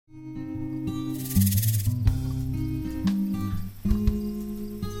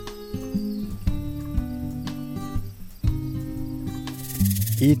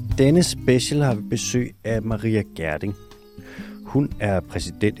I denne special har vi besøg af Maria Gjerding. Hun er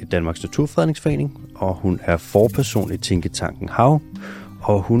præsident i Danmarks Naturfredningsforening, og hun er forperson i tænketanken Hav,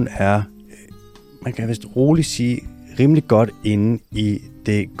 og hun er, man kan vist roligt sige, rimelig godt inde i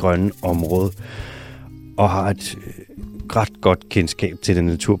det grønne område, og har et ret godt kendskab til det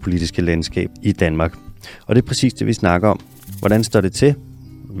naturpolitiske landskab i Danmark. Og det er præcis det, vi snakker om. Hvordan står det til?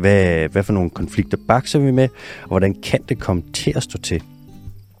 Hvad for nogle konflikter bakser vi med? Og hvordan kan det komme til at stå til?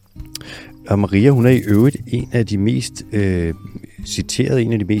 Og Maria, hun er i øvrigt en af de mest citerede,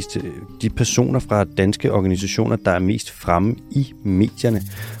 en af de personer fra danske organisationer, der er mest fremme i medierne.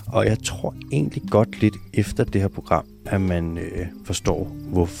 Og jeg tror egentlig godt lidt efter det her program, at man forstår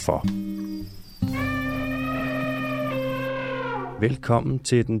hvorfor. Velkommen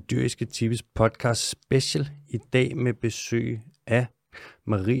til den Dyriske Tivis podcast special. I dag med besøg af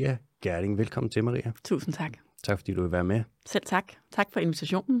Maria Gjerding. Velkommen til, Maria. Tusind tak. Tak fordi du vil være med. Selv tak. Tak for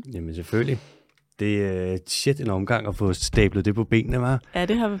invitationen. Jamen selvfølgelig. Det er en omgang at få stablet det på benene, hva'? Ja,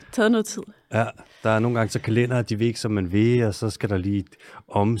 det har taget noget tid. Ja, der er nogle gange så kalender, de ved ikke, som man vil, og så skal der lige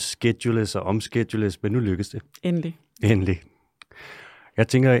omschedules, men nu lykkes det. Endelig. Jeg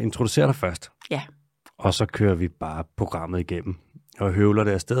tænker at introducere dig først. Ja. Og så kører vi bare programmet igennem og høvler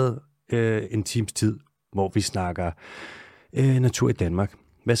det afsted en times tid, hvor vi snakker natur i Danmark.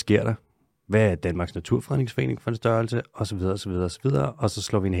 Hvad sker der? Hvad er Danmarks Naturfredningsforening for en størrelse? Og så videre, og så videre, og så videre. Og så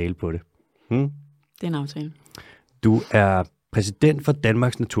slår vi en hale på det. Det er en aftale. Du er præsident for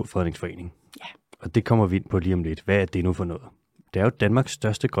Danmarks Naturfredningsforening. Ja. Og det kommer vi ind på lige om lidt. Hvad er det nu for noget? Det er jo Danmarks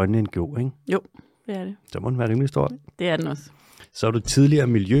største grønne NGO, ikke? Jo, det er det. Så må den være rimelig stor. Det er den også. Så er du tidligere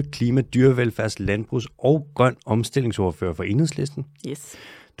miljø-, klima-, dyrevelfærds-, landbrugs- og grøn omstillingsordfører for Enhedslisten. Yes.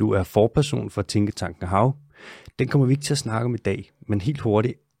 Du er forperson for tænketanken Hav. Den kommer vi ikke til at snakke om i dag, men helt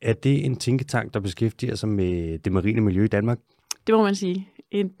hurtigt. Er det en tænketank, der beskæftiger sig med det marine miljø i Danmark? Det må man sige.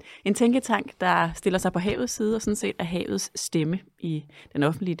 En tænketank, der stiller sig på havets side og sådan set er havets stemme i den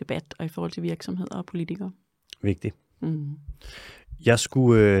offentlige debat og i forhold til virksomheder og politikere. Vigtigt. Jeg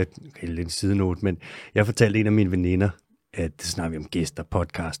skulle, lidt sidenote, men jeg fortalte en af mine veninder, at det snakker vi om gæster,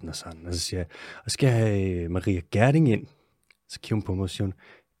 podcasten og sådan. Og så siger jeg, og skal jeg have Maria Gjerding ind? Så kigger hun på mig og siger hun,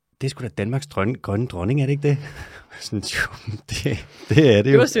 det er sgu da Danmarks grønne dronning, er det ikke det? Sådan, jo, det er det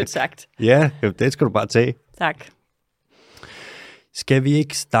jo. Det var sødt sagt. Ja, det skal du bare tage. Tak. Skal vi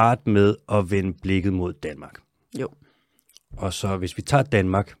ikke starte med at vende blikket mod Danmark? Jo. Og så hvis vi tager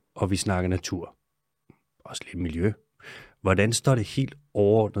Danmark, og vi snakker natur, også lidt miljø, hvordan står det helt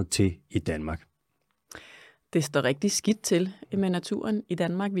overordnet til i Danmark? Det står rigtig skidt til med naturen i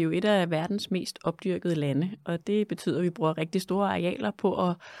Danmark. Vi er jo et af verdens mest opdyrkede lande, og det betyder, at vi bruger rigtig store arealer på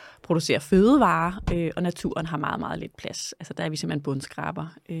at producere fødevarer, og naturen har meget, meget lidt plads. Altså der er vi simpelthen bundskraber,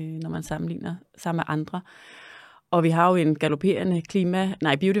 når man sammenligner sammen med andre. Og vi har jo en galopperende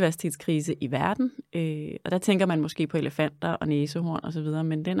biodiversitetskrise i verden, og der tænker man måske på elefanter og næsehorn osv.,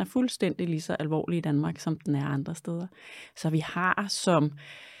 men den er fuldstændig lige så alvorlig i Danmark, som den er andre steder. Så vi har som...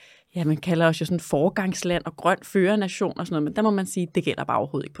 Ja, man kalder os jo sådan forgangsland og grøn førernation og sådan noget, men der må man sige, at det gælder bare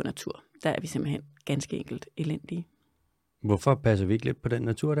overhovedet ikke på natur. Der er vi simpelthen ganske enkelt elendige. Hvorfor passer vi ikke lidt på den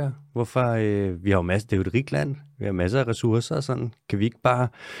natur der? Hvorfor, vi har jo masser, det er jo et rigt land, vi har masser af ressourcer og sådan. Kan vi ikke bare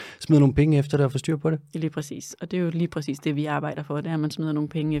smide nogle penge efter det og få styr på det? Lige præcis, og det er jo lige præcis det, vi arbejder for, det er, at man smider nogle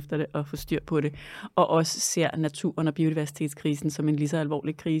penge efter det og får styr på det. Og også ser naturen og biodiversitetskrisen som en lige så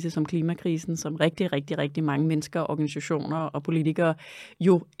alvorlig krise som klimakrisen, som rigtig mange mennesker, organisationer og politikere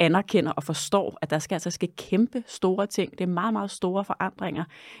jo anerkender og forstår, at der skal kæmpe store ting. Det er meget, meget store forandringer,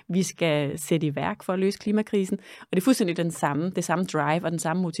 vi skal sætte i værk for at løse klimakrisen, og det er fuldstændig det samme drive og den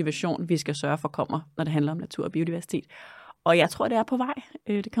samme motivation, vi skal sørge for kommer, når det handler om natur og biodiversitet. Og jeg tror, det er på vej.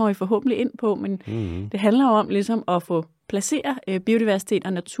 Det kommer vi forhåbentlig ind på, men det handler jo om ligesom at få placere biodiversitet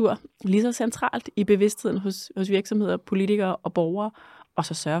og natur lige så centralt i bevidstheden hos virksomheder, politikere og borgere, og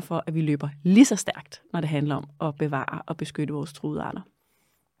så sørge for, at vi løber lige så stærkt, når det handler om at bevare og beskytte vores truede arter.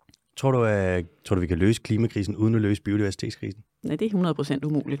 Tror du, vi kan løse klimakrisen uden at løse biodiversitetskrisen? Nej, det er 100%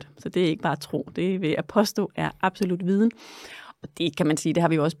 umuligt. Så det er ikke bare tro. Det vil jeg påstå er absolut viden. Og det kan man sige, det har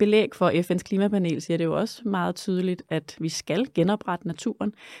vi jo også belæg for. FN's klimapanel siger det jo også meget tydeligt, at vi skal genoprette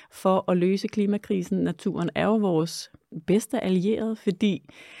naturen for at løse klimakrisen. Naturen er jo vores bedste allierede, fordi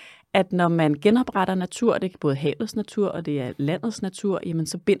at når man genopretter natur, det er både havets natur og det er landets natur, jamen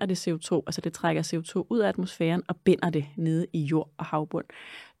så binder det CO2, altså det trækker CO2 ud af atmosfæren og binder det nede i jord og havbund.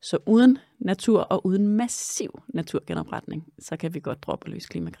 Så uden natur og uden massiv naturgenopretning, så kan vi godt droppe og løse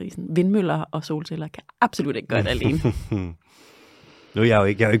klimakrisen. Vindmøller og solceller kan absolut ikke gøre det alene. Nu er jeg jo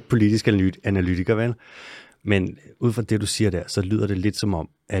ikke politisk analytiker, vel? Men ud fra det, du siger der, så lyder det lidt som om,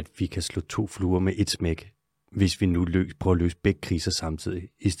 at vi kan slå 2 fluer med et smæk. hvis vi nu prøver at løse begge kriser samtidig,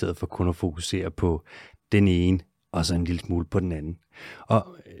 i stedet for kun at fokusere på den ene, og så en lille smule på den anden.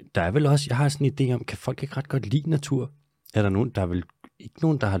 Og der er vel også, jeg har sådan en idé om, kan folk ikke ret godt lide natur? Er der nogen, der er vel ikke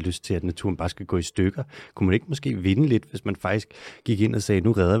nogen, der har lyst til, at naturen bare skal gå i stykker? Kunne man ikke måske vinde lidt, hvis man faktisk gik ind og sagde,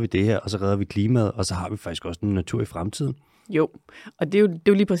 nu redder vi det her, og så redder vi klimaet, og så har vi faktisk også en natur i fremtiden? Jo, og det er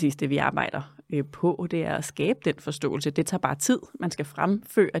jo lige præcis det, vi arbejder på, det er at skabe den forståelse. Det tager bare tid. Man skal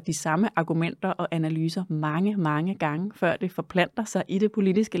fremføre de samme argumenter og analyser mange, mange gange, før det forplanter sig i det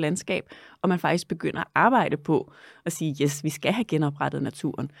politiske landskab, og man faktisk begynder at arbejde på at sige, yes, vi skal have genoprettet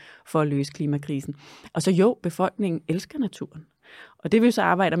naturen for at løse klimakrisen. Og så jo, befolkningen elsker naturen. Og det vi så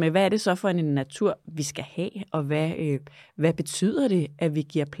arbejder med, hvad er det så for en natur, vi skal have, og hvad betyder det, at vi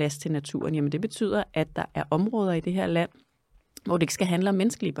giver plads til naturen? Jamen det betyder, at der er områder i det her land, hvor det ikke skal handle om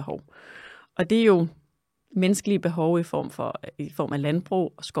menneskelige behov. Og det er jo menneskelige behov i form af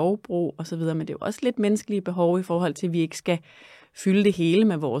landbrug og skovbrug osv., men det er jo også lidt menneskelige behov i forhold til, at vi ikke skal fylde det hele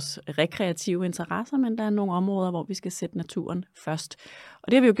med vores rekreative interesser, men der er nogle områder, hvor vi skal sætte naturen først.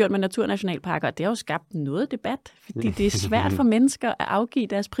 Og det har vi jo gjort med naturnationalparker, og det har jo skabt noget debat, fordi det er svært for mennesker at afgive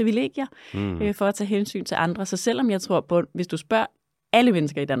deres privilegier for at tage hensyn til andre. Så selvom jeg tror på, hvis du spørger alle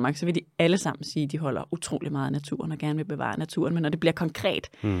mennesker i Danmark, så vil de alle sammen sige, at de holder utrolig meget af naturen og gerne vil bevare naturen. Men når det bliver konkret,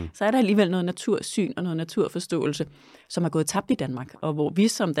 så er der alligevel noget natursyn og noget naturforståelse, som er gået tabt i Danmark, og hvor vi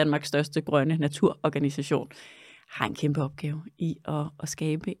som Danmarks største grønne naturorganisation har en kæmpe opgave i at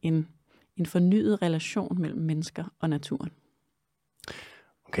skabe en fornyet relation mellem mennesker og naturen.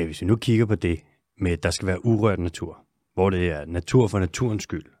 Okay, hvis vi nu kigger på det med, at der skal være urørt natur, hvor det er natur for naturens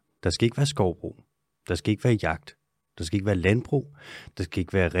skyld. Der skal ikke være skovbrug. Der skal ikke være jagt. Der skal ikke være landbrug. Der skal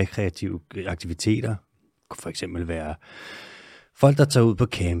ikke være rekreative aktiviteter. Det kunne for eksempel være folk, der tager ud på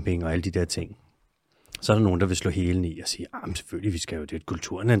camping og alle de der ting. Så er der nogen, der vil slå hælen i og sige, selvfølgelig, vi skal jo, det er et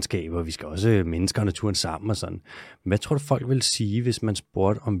kulturlandskab, og vi skal også mennesker og naturen sammen og sådan. Hvad tror du, folk vil sige, hvis man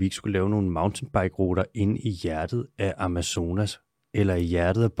spurgte, om vi ikke skulle lave nogle mountainbike-ruter inde i hjertet af Amazonas, eller i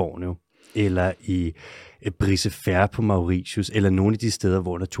hjertet af Borneo, eller i Brisefer på Mauritius, eller nogle af de steder,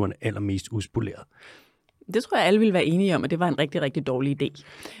 hvor naturen er allermest uspoleret? Det tror jeg, alle ville være enige om, at det var en rigtig, rigtig dårlig idé.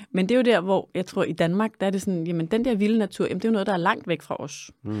 Men det er jo der, hvor jeg tror, i Danmark, der er det sådan, jamen den der vilde natur, jamen det er jo noget, der er langt væk fra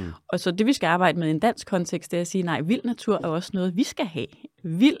os. Og så det, vi skal arbejde med i en dansk kontekst, det er at sige, nej, vild natur er også noget, vi skal have.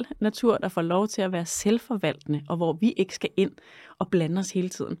 Vild natur, der får lov til at være selvforvaltende, og hvor vi ikke skal ind og blande os hele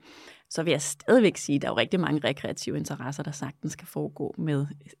tiden. Så vil jeg stadigvæk sige, at der er jo rigtig mange rekreative interesser, der sagtens skal foregå med,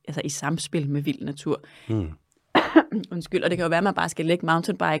 altså i samspil med vild natur. Undskyld, og det kan jo være, at man bare skal lægge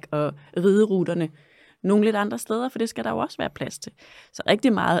mountainbike og rideruterne nogle lidt andre steder, for det skal der jo også være plads til. Så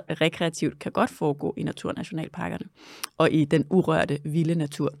rigtig meget rekreativt kan godt foregå i naturnationalparkerne og i den urørte vilde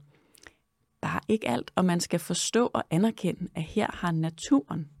natur. Bare ikke alt, og man skal forstå og anerkende, at her har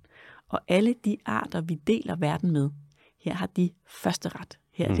naturen og alle de arter, vi deler verden med, her har de første ret.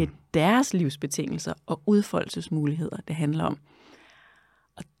 Her er det deres livsbetingelser og udfoldelsesmuligheder, det handler om.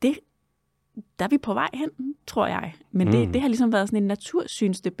 Og det, der er vi på vej hen, tror jeg. Men det har ligesom været sådan en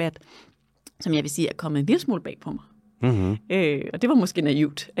natursynsdebat, som jeg vil sige er kommet en lille smule bag på mig. Og det var måske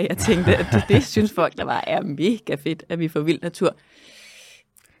naivt, at jeg tænkte, at det synes folk, der var er mega fedt, at vi får vild natur.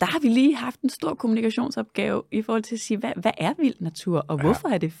 Der har vi lige haft en stor kommunikationsopgave i forhold til at sige, hvad er vild natur, og hvorfor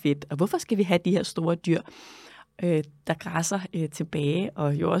er det fedt, og hvorfor skal vi have de her store dyr, der græsser tilbage,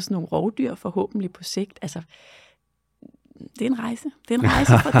 og jo også nogle rovdyr forhåbentlig på sigt. Altså, det er en rejse. Det er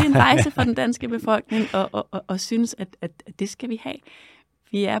en rejse for den danske befolkning, og synes, at det skal vi have.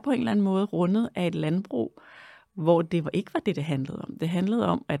 Vi er på en eller anden måde rundet af et landbrug, hvor det ikke var det handlede om. Det handlede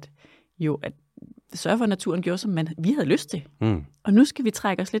om, at sørge for, at naturen gjorde, som vi havde lyst til. Og nu skal vi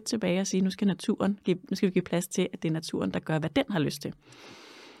trække os lidt tilbage og sige, nu skal vi give plads til, at det er naturen, der gør, hvad den har lyst til.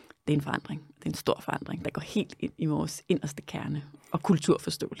 Det er en forandring. Det er en stor forandring, der går helt ind i vores inderste kerne og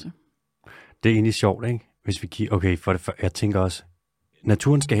kulturforståelse. Det er egentlig sjovt, ikke? Hvis vi kigger, okay, jeg tænker også,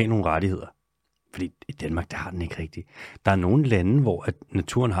 naturen skal have nogle rettigheder. Fordi i Danmark, der har den ikke rigtigt. Der er nogle lande, hvor at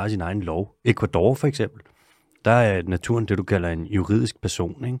naturen har sin egen lov. Ecuador for eksempel. Der er naturen det, du kalder en juridisk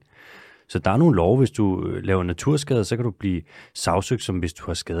person, ikke? Så der er nogle love, hvis du laver naturskade, så kan du blive sagsøgt, som hvis du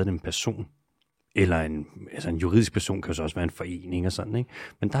har skadet en person. Eller en juridisk person kan jo så også være en forening og sådan, ikke?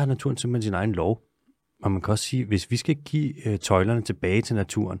 Men der har naturen simpelthen sin egen lov. Og man kan også sige, hvis vi skal give tøjlerne tilbage til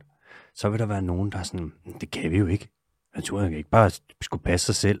naturen, så vil der være nogen, der er sådan, det kan vi jo ikke. Naturen kan ikke bare skulle passe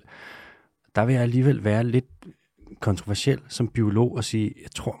sig selv. Der vil jeg alligevel være lidt kontroversiel som biolog og sige,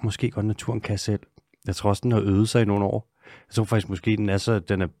 jeg tror måske godt, naturen kan selv. Jeg tror også, den har øvet sig i nogle år. Jeg tror faktisk måske, den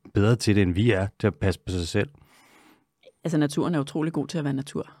er bedre til det, end vi er, til at passe på sig selv. Altså naturen er utrolig god til at være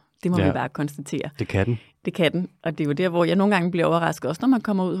natur. Det må vi bare konstatere. Det kan den. Det kan den, og det er jo der, hvor jeg nogle gange bliver overrasket, også når man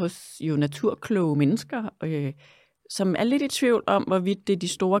kommer ud hos jo naturkloge mennesker, som er lidt i tvivl om, hvorvidt det er de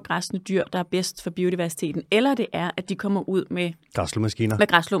store græsne dyr, der er bedst for biodiversiteten, eller det er, at de kommer ud med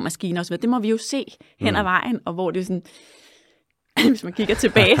græsslåmaskiner osv. Det må vi jo se hen ad vejen, og hvor det er sådan, hvis man kigger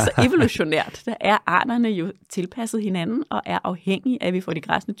tilbage, så evolutionært, der er arterne jo tilpasset hinanden, og er afhængige af, at vi får de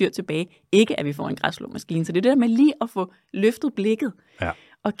græsne dyr tilbage, ikke at vi får en græsslåmaskine. Så det er det der med lige at få løftet blikket,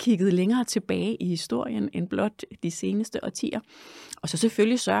 og kigget længere tilbage i historien, end blot de seneste årtier. Og så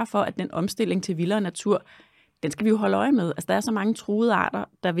selvfølgelig sørge for, at den omstilling til vildere natur, den skal vi jo holde øje med. Altså, der er så mange truede arter,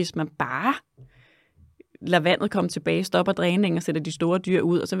 der hvis man bare lader vandet komme tilbage, stopper dræningen og sætter de store dyr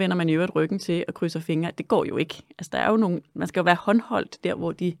ud, og så vender man i øvrigt ryggen til og krydser fingre. Det går jo ikke. Altså, der er jo nogle, man skal jo være håndholdt der,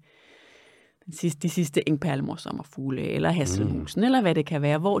 hvor de sidste engperlemorsommerfugle, eller hasselmusen, eller hvad det kan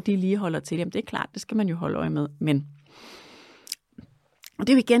være, hvor de lige holder til. Jamen, det er klart, det skal man jo holde øje med. Men og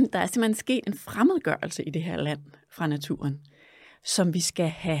det er jo igen, der er simpelthen sket en fremmedgørelse i det her land fra naturen, som vi skal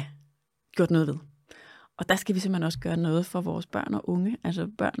have gjort noget ved. Og der skal vi simpelthen også gøre noget for vores børn og unge. Altså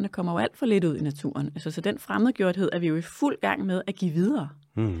børnene kommer jo alt for lidt ud i naturen. Altså, så den fremmedgjorthed er vi jo i fuld gang med at give videre.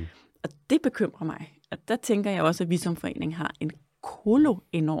 Og det bekymrer mig. Og der tænker jeg også, at vi som forening har en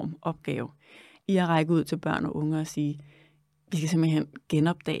enorm opgave i at række ud til børn og unge og sige, vi skal simpelthen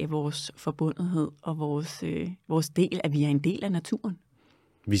genopdage vores forbundethed og vores del, at vi er en del af naturen.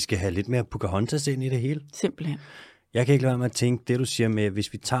 Vi skal have lidt mere Pocahontas ind i det hele. Simpelthen. Jeg kan ikke lade være med at tænke, det du siger med,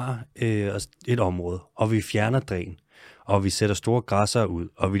 hvis vi tager et område, og vi fjerner dræn, og vi sætter store græsser ud,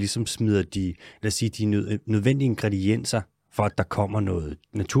 og vi ligesom smider de nødvendige ingredienser, for at der kommer noget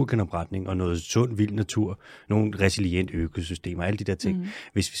naturgenopretning, og noget sund, vild natur, nogle resilient økosystemer, alle de der ting.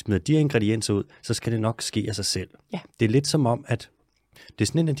 Hvis vi smider de ingredienser ud, så skal det nok ske af sig selv. Ja. Det er lidt som om, at det er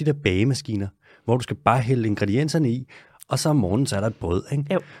sådan en af de der bagemaskiner, hvor du skal bare hælde ingredienserne i, og så om morgenen, så er der et brød,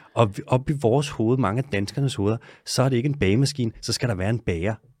 ikke? Jo. Og op i vores hoved, mange af danskernes hoveder, så er det ikke en bagemaskine, så skal der være en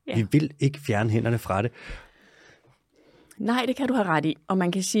bager. Ja. Vi vil ikke fjerne hænderne fra det. Nej, det kan du have ret i. Og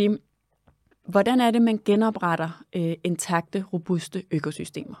man kan sige, hvordan er det, man genopretter intakte, robuste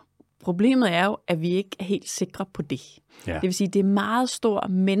økosystemer? Problemet er jo, at vi ikke er helt sikre på det. Ja. Det vil sige, at det er meget stor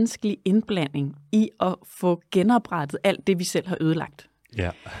menneskelig indblanding i at få genoprettet alt det, vi selv har ødelagt. Ja.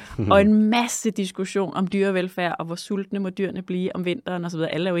 Og en masse diskussion om dyrevelfærd, og hvor sultne må dyrene blive om vinteren osv.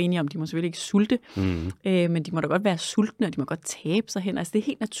 Alle er jo enige om, de må selvfølgelig ikke sulte, men de må da godt være sultne, og de må godt tabe sig hen. Altså det er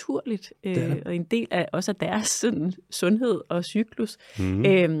helt naturligt, og en del af også af deres sundhed og cyklus.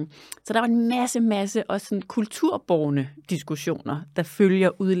 Så der var en masse også sådan kulturbårne diskussioner, der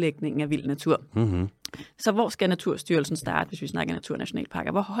følger udlægningen af vild natur. Så hvor skal Naturstyrelsen starte, hvis vi snakker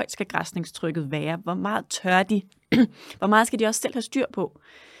naturnationalparker? Hvor højt skal græsningstrykket være? Hvor meget tør de? Hvor meget skal de også selv have styr på?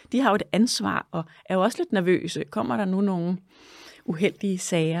 De har jo et ansvar, og er jo også lidt nervøse. Kommer der nu nogle uheldige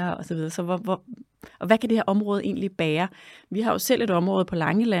sager osv.? Så og hvad kan det her område egentlig bære? Vi har jo selv et område på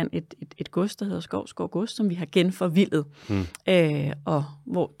Langeland, et gods, der hedder Skovsgård Gods, som vi har genforvildet, og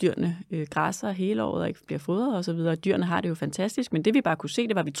hvor dyrene græsser hele året og ikke bliver fodret osv. Dyrene har det jo fantastisk, men det vi bare kunne se,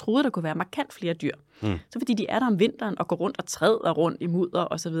 det var, at vi troede, der kunne være markant flere dyr. Så fordi de er der om vinteren og går rundt og træder rundt i mudder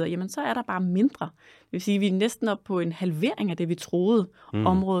osv., jamen så er der bare mindre. Det vil sige, at vi er næsten op på en halvering af det, vi troede,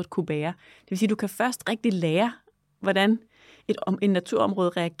 området kunne bære. Det vil sige, at du kan først rigtig lære, hvordan en naturområde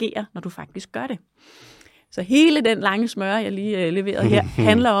reagerer, når du faktisk gør det. Så hele den lange smøre, jeg lige leverede her,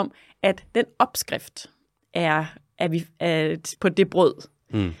 handler om, at den opskrift er på det brød.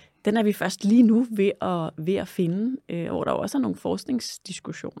 Den er vi først lige nu ved at finde, hvor der også er nogle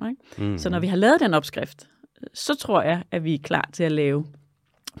forskningsdiskussioner. Ikke? Så når vi har lavet den opskrift, så tror jeg, at vi er klar til at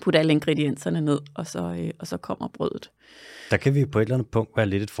putte alle ingredienserne ned, og så kommer brødet. Der kan vi på et eller andet punkt være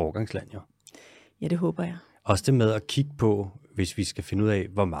lidt et forgangsland, jo. Ja, det håber jeg. Også det med at kigge på, hvis vi skal finde ud af,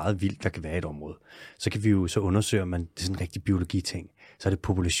 hvor meget vildt der kan være i et område, så kan vi jo så undersøge, man det er sådan en rigtig biologiting. Så er det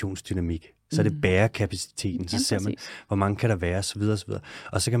populationsdynamik, så er det bærekapaciteten, så ser man, hvor mange kan der være, så videre, så videre.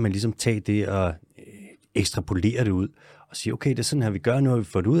 Og så kan man ligesom tage det og ekstrapolere det ud, og sige, okay, det er sådan her, vi gør, nu har vi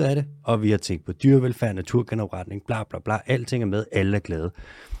fået ud af det, og vi har tænkt på dyrevelfærd, naturgenopretning, bla bla bla, alting er med, alle er glade.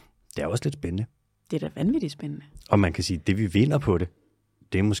 Det er også lidt spændende. Det er da vanvittigt spændende. Og man kan sige, at det vi vinder på det,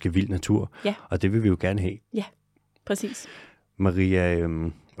 det er måske vild natur, og det vil vi jo gerne have. Ja, præcis. Maria,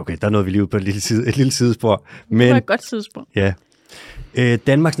 okay, der nåede vi lige ud på et lille sidespor. Men, det var et godt sidespor. Ja.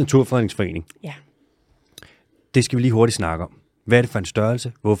 Danmarks Naturfredningsforening. Ja. Det skal vi lige hurtigt snakke om. Hvad er det for en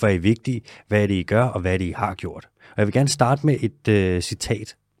størrelse? Hvorfor er I vigtige? Hvad er det, I gør? Og hvad er det, I har gjort? Og jeg vil gerne starte med et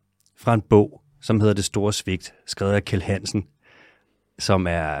citat fra en bog, som hedder Det Store Svigt, skrevet af Kjeld Hansen, som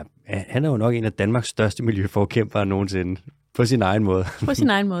han er jo nok en af Danmarks største miljøforkæmpere nogensinde. På sin egen måde. På sin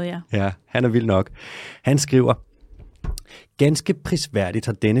egen måde, ja. Ja, han er vild nok. Han skriver, Ganske prisværdigt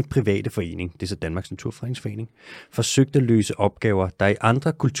har denne private forening, det er så Danmarks Naturfredningsforening, forsøgt at løse opgaver, der i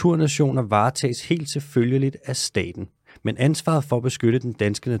andre kulturnationer varetages helt selvfølgeligt af staten. Men ansvaret for at beskytte den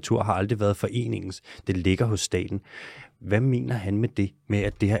danske natur har aldrig været foreningens. Det ligger hos staten. Hvad mener han med det, med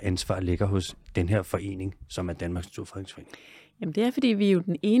at det her ansvar ligger hos den her forening, som er Danmarks Naturfredningsforening? Jamen det er, fordi vi er jo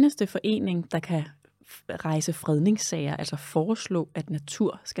den eneste forening, der kan rejse fredningssager, altså foreslå, at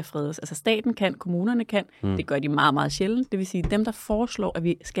natur skal fredes. Altså staten kan, kommunerne kan, det gør de meget, meget sjældent. Det vil sige, dem, der foreslår, at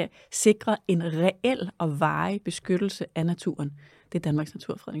vi skal sikre en reel og varig beskyttelse af naturen, det er Danmarks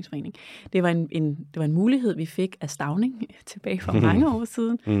Naturfredningsforening. Det var en mulighed, vi fik af Stauning tilbage for mange år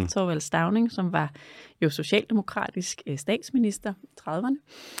siden. Thorvald Stauning, som var jo socialdemokratisk statsminister i 30'erne.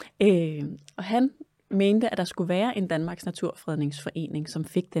 Og han mente, at der skulle være en Danmarks Naturfredningsforening, som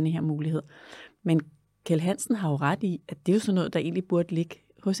fik denne her mulighed. Men Kjeld Hansen har jo ret i, at det er jo sådan noget, der egentlig burde ligge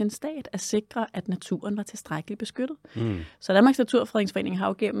hos en stat, at sikre, at naturen var tilstrækkeligt beskyttet. Så Danmarks Naturfredningsforening har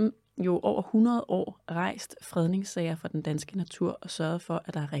jo gennem over 100 år rejst fredningssager for den danske natur og sørget for,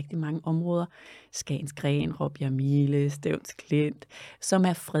 at der er rigtig mange områder, Skagens Gren, Råbjerg Mile, Stevns Klint, som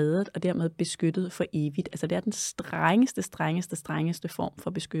er fredet og dermed beskyttet for evigt. Altså det er den strengeste form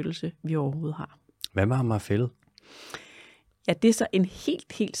for beskyttelse, vi overhovedet har. Hvad med Amager-Fælled? Ja, det er så en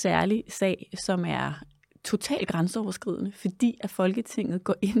helt særlig sag, som er totalt grænseoverskridende, fordi at Folketinget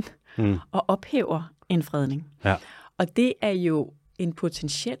går ind og ophæver en fredning. Ja. Og det er jo en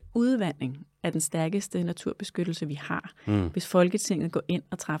potentiel udvandring af den stærkeste naturbeskyttelse, vi har, hvis Folketinget går ind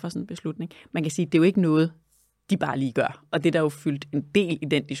og træffer sådan en beslutning. Man kan sige, at det er jo ikke noget, de bare lige gør. Og det, der jo fyldt en del i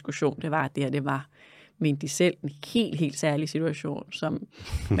den diskussion, det var, at det var, mente de selv, en helt særlig situation, som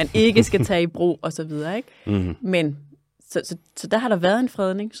man ikke skal tage i brug, og så videre, ikke? Men så der har der været en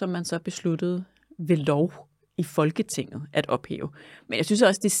fredning, som man så besluttede ved lov i Folketinget at ophæve. Men jeg synes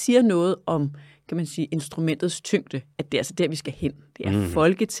også, det siger noget om, kan man sige, instrumentets tyngde, at det er altså der, vi skal hen. Det er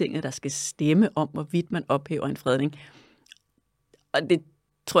Folketinget, der skal stemme om, hvorvidt man ophæver en fredning. Og det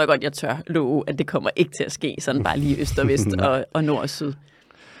tror jeg godt, jeg tør love, at det kommer ikke til at ske sådan bare lige øst og vest og nord og syd.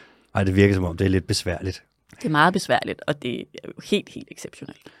 Ej, det virker som om, det er lidt besværligt. Det er meget besværligt, og det er jo helt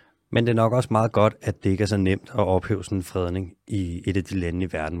exceptionelt. Men det er nok også meget godt, at det ikke er så nemt at ophæve sådan en fredning i et af de lande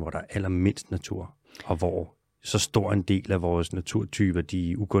i verden, hvor der er allermindst natur, og hvor så stor en del af vores naturtyper, de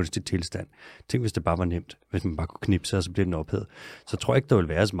er i ugunstig tilstand. Tænk, hvis det bare var nemt. Hvis man bare kunne knipse, og så bliver den ophævet. Så tror jeg ikke, der vil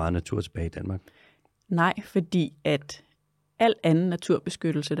være så meget natur tilbage i Danmark. Nej, fordi at al anden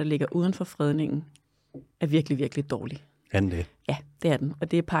naturbeskyttelse, der ligger uden for fredningen, er virkelig dårlig. Er den det? Ja, det er den.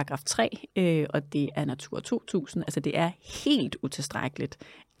 Og det er paragraf 3, og det er Natur 2000. Altså det er helt utilstrækkeligt.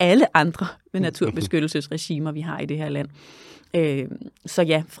 Alle andre med naturbeskyttelsesregimer, vi har i det her land. Så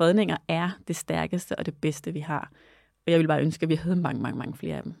ja, fredninger er det stærkeste og det bedste, vi har. Og jeg vil bare ønske, at vi havde mange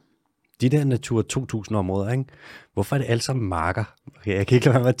flere af dem. De der Natur 2000-områder, ikke? Hvorfor er det alle sammen marker? Okay, jeg kan ikke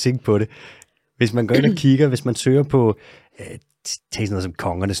lade være med at tænke på det. Hvis man går ind og kigger, hvis man søger på tage sådan noget som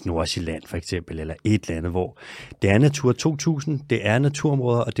Kongernes Nordsjælland for eksempel, eller et eller andet, hvor det er Natur 2000, det er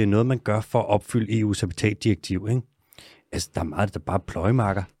naturområder, og det er noget, man gør for at opfylde EU's habitatdirektiv, ikke? Altså, der er meget, der bare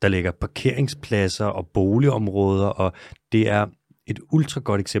pløjemarker. Der ligger parkeringspladser og boligområder, og det er et ultra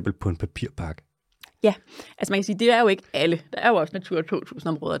godt eksempel på en papirpark. Ja, altså man kan sige, det er jo ikke alle. Der er jo også Natur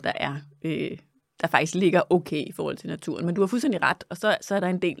 2000-områder, der faktisk ligger okay i forhold til naturen. Men du har fuldstændig ret, og så er der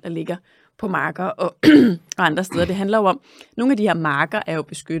en del, der ligger på marker og andre steder. Det handler jo om, nogle af de her marker er jo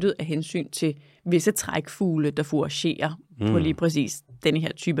beskyttet af hensyn til visse trækfugle, der fouragerer på lige præcis denne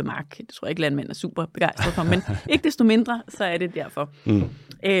her type mark. Det tror jeg ikke, landmænd er super begejstret for, men ikke desto mindre, så er det derfor.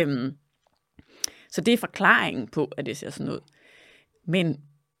 Så det er forklaringen på, at det ser sådan ud. Men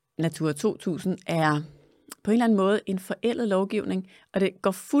Natur 2000 er på en eller anden måde en forældet lovgivning, og det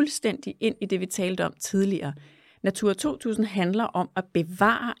går fuldstændig ind i det, vi talte om tidligere. Natur 2000 handler om at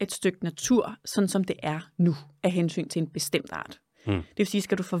bevare et stykke natur, sådan som det er nu, af hensyn til en bestemt art. Det vil sige,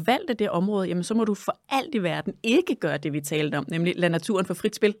 skal du forvalte det område, jamen så må du for alt i verden ikke gøre det, vi talte om, nemlig lade naturen få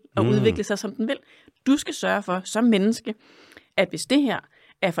frit spil og udvikle sig, som den vil. Du skal sørge for, som menneske, at hvis det her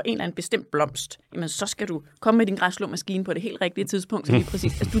er for en eller anden bestemt blomst, jamen så skal du komme med din græsslåmaskine på det helt rigtige tidspunkt, så lige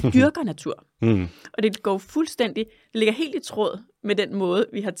præcis. Altså, du dyrker natur. Og det går fuldstændig, det ligger helt i tråd med den måde,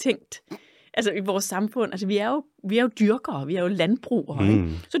 vi har tænkt, altså i vores samfund. Altså vi er jo dyrkere, vi er jo landbrugere.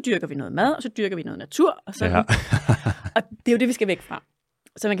 Så dyrker vi noget mad, og så dyrker vi noget natur, og sådan. Ja. Og det er jo det, vi skal væk fra.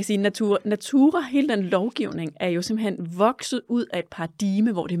 Så man kan sige, natura, hele den lovgivning, er jo simpelthen vokset ud af et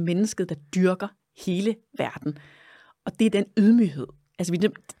paradigme, hvor det er mennesket, der dyrker hele verden. Og det er den ydmyghed. Altså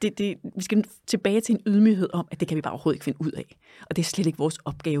vi skal tilbage til en ydmyghed om, at det kan vi bare overhovedet ikke finde ud af. Og det er slet ikke vores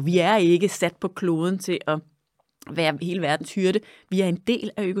opgave. Vi er ikke sat på kloden til at være hele verdens hyrde. Vi er en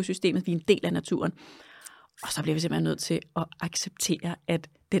del af økosystemet, vi er en del af naturen. Og så bliver vi simpelthen nødt til at acceptere, at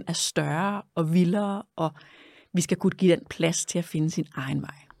den er større og vildere, og vi skal kunne give den plads til at finde sin egen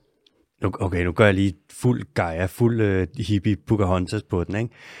vej. Okay, nu gør jeg lige fuld Gaia, fuld hippie Pocahontas på den,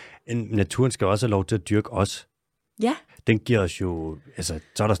 ikke? Naturen skal også have lov til at dyrke os. Ja. Den giver os jo, altså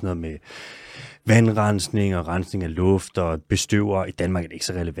så er der sådan noget med vandrensning og rensning af luft og bestøver. I Danmark er det ikke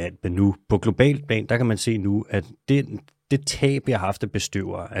så relevant, men nu på globalt plan, der kan man se nu, at det tab, vi har haft af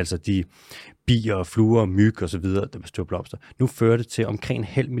bestøver, altså de bier, fluer, myg og så videre, der bestøver blomster, nu fører det til omkring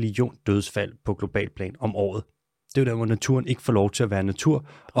 500.000 dødsfald på globalt plan om året. Det er jo der, hvor naturen ikke får lov til at være natur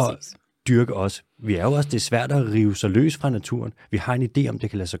og dyrke os. Vi er jo også, det er svært at rive sig løs fra naturen. Vi har en idé om, det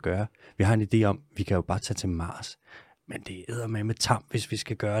kan lade sig gøre. Vi har en idé om, vi kan jo bare tage til Mars. Men det æder med tam, hvis vi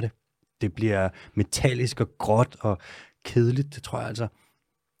skal gøre det. Det bliver metallisk og gråt og kedeligt, det tror jeg altså.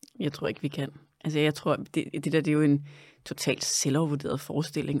 Jeg tror ikke, vi kan. Altså jeg tror, det er jo en totalt selvovervurderet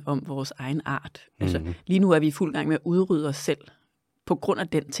forestilling om vores egen art. Altså lige nu er vi i fuld gang med at udrydde os selv på grund af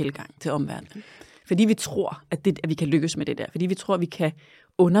den tilgang til omverdenen. Fordi vi tror, at vi kan lykkes med det der. Fordi vi tror, at vi kan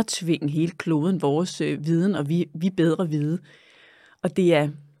undertvinge hele kloden vores viden, og vi bedre vide. Og det er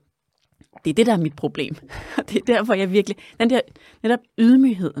det, der er mit problem. Og det er derfor, jeg virkelig... Den der netop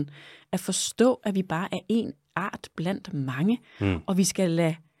ydmygheden, at forstå, at vi bare er en art blandt mange, og vi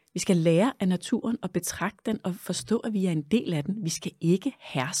skal lære af naturen og betragte den og forstå, at vi er en del af den. Vi skal ikke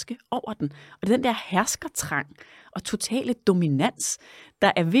herske over den. Og det er den der herskertrang og totale dominans,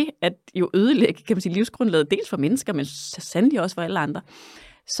 der er ved at jo ødelægge, kan man sige, livsgrundlaget dels for mennesker, men så sandelig også for alle andre.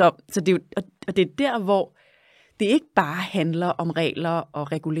 Så det er jo, og det er der, hvor det ikke bare handler om regler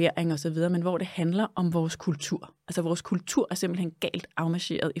og regulering osv., men hvor det handler om vores kultur. Altså vores kultur er simpelthen galt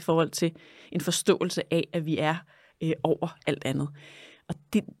afmarcheret i forhold til en forståelse af, at vi er over alt andet. Og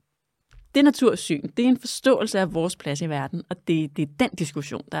det natursyn, det er en forståelse af vores plads i verden, og det er den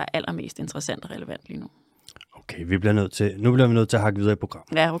diskussion, der er allermest interessant og relevant lige nu. Okay, nu bliver vi nødt til at hakke videre i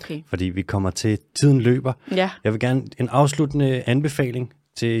programmet. Ja, okay. Fordi vi kommer til, tiden løber. Ja. Jeg vil gerne en afsluttende anbefaling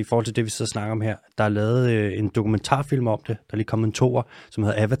i forhold til det, vi sidder og snakker om her. Der er lavet en dokumentarfilm om det, der lige kom en toer, som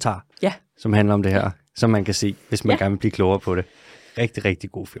hedder Avatar, som handler om det her, som man kan se, hvis man gerne vil blive klogere på det. Rigtig,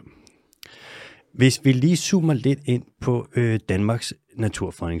 rigtig god film. Hvis vi lige zoomer lidt ind på Danmarks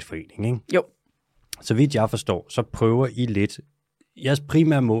Naturfredningsforening, ikke? Jo. Så vidt jeg forstår, så prøver I lidt. Jeres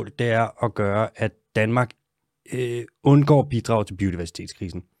primære mål, det er at gøre, at Danmark undgår bidrag til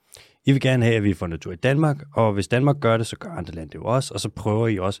biodiversitetskrisen. I vil gerne have, at vi får natur i Danmark, og hvis Danmark gør det, så gør andre lande det jo også, og så prøver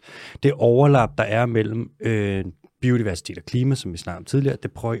I også. Det overlap, der er mellem biodiversitet og klima, som vi snakkede om tidligere,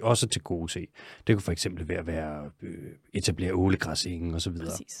 det prøver I også til gode se. Det kunne for eksempel være etablere ålegræsningen og så videre.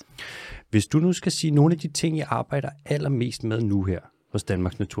 Præcis. Hvis du nu skal sige nogle af de ting, I arbejder allermest med nu her hos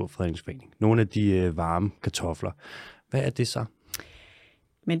Danmarks Naturfredningsforening, nogle af de varme kartofler, hvad er det så?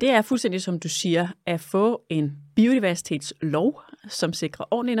 Men det er fuldstændig, som du siger, at få en biodiversitetslov, som sikrer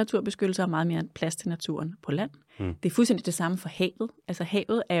ordentlig naturbeskyttelse og meget mere plads til naturen på land. Det er fuldstændig det samme for havet. Altså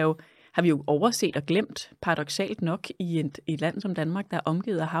havet har vi jo overset og glemt, paradoksalt nok, i et land som Danmark, der er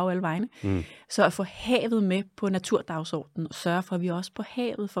omgivet af hav alle vegne. Så at få havet med på naturdagsordenen og sørge for, at vi også på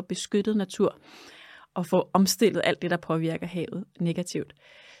havet får beskyttet natur og få omstillet alt det, der påvirker havet negativt.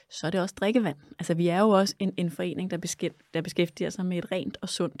 Så er det også drikkevand. Altså vi er jo også en forening, der beskæftiger sig med et rent og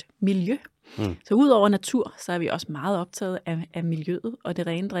sundt miljø. Så ud over natur, så er vi også meget optaget af miljøet og det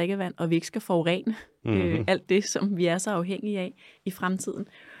rene drikkevand, og vi ikke skal forurene alt det, som vi er så afhængige af i fremtiden.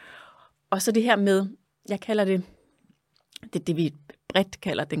 Og så det her med, jeg kalder det vi bredt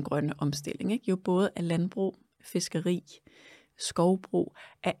kalder den grønne omstilling, ikke? Jo både af landbrug, fiskeri, skovbrug,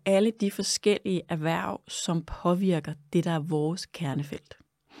 af alle de forskellige erhverv, som påvirker det, der er vores kernefelt.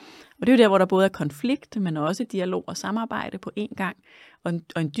 Og det er jo der, hvor der både er konflikt, men også dialog og samarbejde på én gang,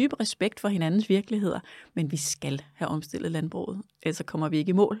 og en dyb respekt for hinandens virkeligheder. Men vi skal have omstillet landbruget, ellers kommer vi ikke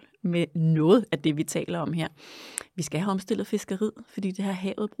i mål med noget af det, vi taler om her. Vi skal have omstillet fiskeriet, fordi det har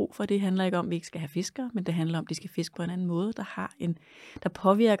havet brug for. Det handler ikke om, at vi ikke skal have fiskere, men det handler om, at de skal fiske på en anden måde, der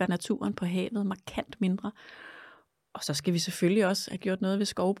påvirker naturen på havet markant mindre. Og så skal vi selvfølgelig også have gjort noget ved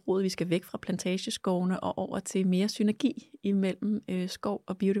skovbruget. Vi skal væk fra plantageskovene og over til mere synergi imellem skov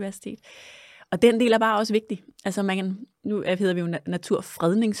og biodiversitet. Og den del er bare også vigtig. Altså nu hedder vi jo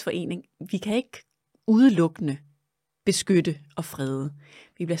Naturfredningsforening. Vi kan ikke udelukkende beskytte og frede.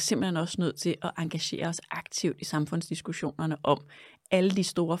 Vi bliver simpelthen også nødt til at engagere os aktivt i samfundsdiskussionerne om alle de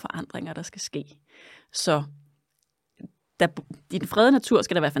store forandringer, der skal ske. Så i den fredede natur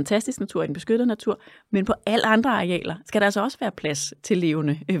skal der være fantastisk natur, i den beskyttede natur, men på alle andre arealer skal der altså også være plads til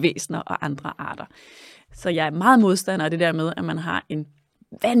levende væsener og andre arter. Så jeg er meget modstander af det der med, at man har en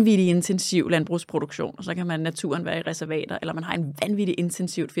vanvittig intensiv landbrugsproduktion, og så kan naturen være i reservater, eller man har en vanvittig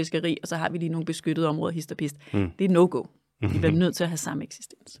intensivt fiskeri, og så har vi lige nogle beskyttede områder, hist og pist. Det er no-go. De bliver nødt til at have samme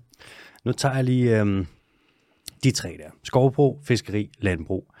eksistens. Nu tager jeg lige de tre der. Skovbrug, fiskeri,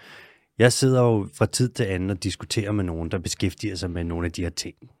 landbrug. Jeg sidder jo fra tid til anden og diskuterer med nogen, der beskæftiger sig med nogle af de her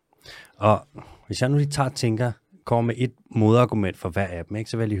ting. Og hvis jeg nu lige kommer med et modargument for hver af dem, ikke,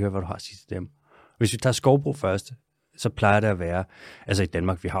 så vil jeg lige høre, hvad du har at sige til dem. Hvis vi tager skovbrug først, så plejer det at være, altså i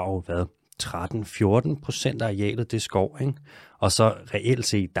Danmark, vi har jo været 13-14% af arealet, det er skov, ikke? Og så reelt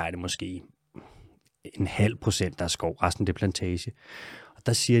set, der er det måske 0,5%, der er skov, resten det er plantage. Og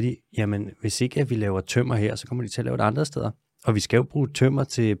der siger de, jamen hvis ikke at vi laver tømmer her, så kommer de til at lave det andre steder. Og vi skal jo bruge tømmer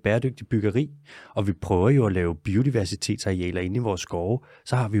til bæredygtig byggeri, og vi prøver jo at lave biodiversitetsarealer inde i vores skove.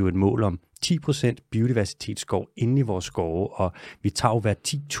 Så har vi jo et mål om 10% biodiversitetsskov inde i vores skove, og vi tager jo hver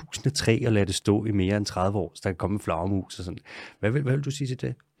 10.000 træ og lader det stå i mere end 30 år, så der kan komme en flagermus og sådan. Hvad vil du sige til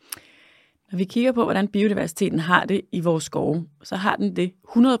det? Når vi kigger på, hvordan biodiversiteten har det i vores skove, så har den det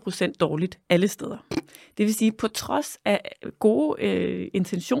 100% dårligt alle steder. Det vil sige, på trods af gode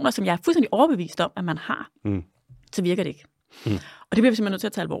intentioner, som jeg er fuldstændig overbevist om, at man har, så virker det ikke. Og det bliver vi simpelthen nødt til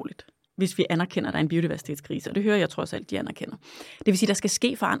at tage alvorligt, hvis vi anerkender, at der er en biodiversitetskrise, og det hører jeg trods alt, de anerkender. Det vil sige, at der skal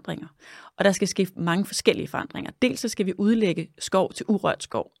ske forandringer, og der skal ske mange forskellige forandringer. Dels så skal vi udlægge skov til urørt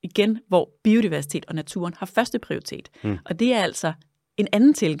skov, igen, hvor biodiversitet og naturen har første prioritet. Og det er altså en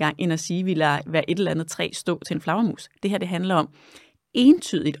anden tilgang, end at sige, at vi lader hver et eller andet træ stå til en flagermus. Det her, det handler om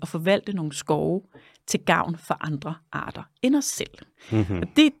entydigt at forvalte nogle skove til gavn for andre arter end os selv. Og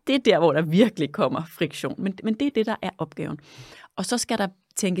det er der, hvor der virkelig kommer friktion. Men det er det, der er opgaven. Og så skal der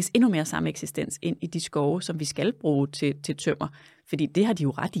tænkes endnu mere samme eksistens ind i de skove, som vi skal bruge til tømmer. Fordi det har de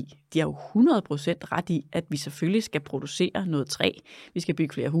jo ret i. De har jo 100% ret i, at vi selvfølgelig skal producere noget træ. Vi skal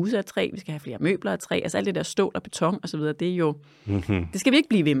bygge flere huse af træ, vi skal have flere møbler af træ. Altså alt det der stål og beton osv., det er jo... Det skal vi ikke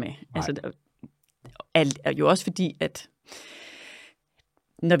blive ved med. Altså, det er jo også fordi, at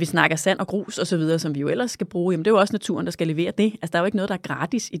når vi snakker sand og grus og så videre, som vi jo ellers skal bruge, jamen det er jo også naturen, der skal levere det. Altså der er jo ikke noget, der er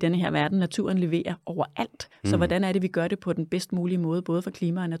gratis i denne her verden. Naturen leverer overalt. Så hvordan er det, vi gør det på den bedst mulige måde, både for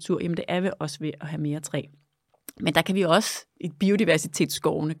klima og natur? Jamen det er vi også ved at have mere træ. Men der kan vi også i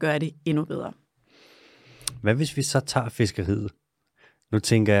biodiversitetsskovene gøre det endnu bedre. Hvad hvis vi så tager fiskeriet? Nu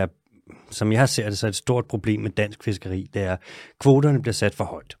tænker jeg, som jeg ser det, så er et stort problem med dansk fiskeri, det er, kvoterne bliver sat for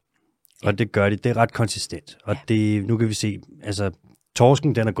højt. Og det gør det er ret konsistent. Og det, nu kan vi se, altså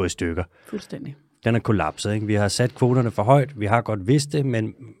torsken, den er gået i stykker. Fuldstændig. Den er kollapset, ikke? Vi har sat kvoterne for højt, vi har godt vidst det,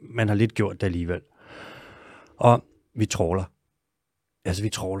 men man har lidt gjort det alligevel. Og vi trawler. Altså, vi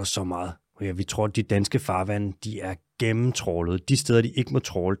trawler så meget. Vi tror, at de danske farvande, de er gennemtrawlet. De steder, de ikke må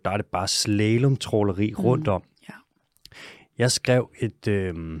trawle, der er det bare slalom-trawleri rundt om. Ja. Jeg skrev et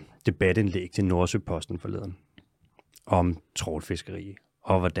debatindlæg til Nordsøposten forleden om trawlfiskeri,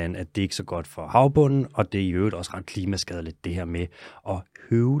 og hvordan at det ikke er så godt for havbunden, og det er i øvrigt også ret klimaskadeligt, det her med at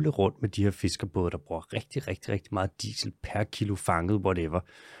høvle rundt med de her fiskerbåde, der bruger rigtig, rigtig, rigtig meget diesel per kilo fanget, whatever.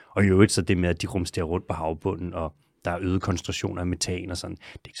 Og i øvrigt så det med, at de rumsterer rundt på havbunden, og der er øget koncentrationer af metan og sådan,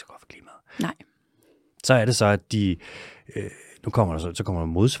 det er ikke så godt for klimaet. Nej. Så er det så, at de, nu kommer der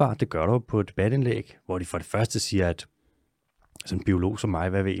modsvar, det gør der på et debatindlæg, hvor de for det første siger, at sådan en biolog som mig,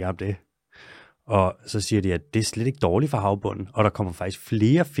 hvad ved jeg om det? Og så siger de, at det er slet ikke dårligt for havbunden, og der kommer faktisk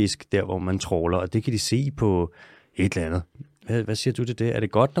flere fisk der, hvor man trawler, og det kan de se på et eller andet. Hvad siger du til det? Er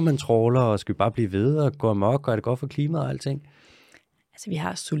det godt, når man trawler, og skal vi bare blive ved og gå amok, og er det godt for klimaet og alting? Altså, vi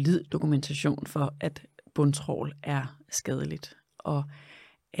har solid dokumentation for, at bundtrawl er skadeligt, og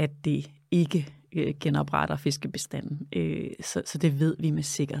at det ikke genopretter fiskebestanden. Så det ved vi med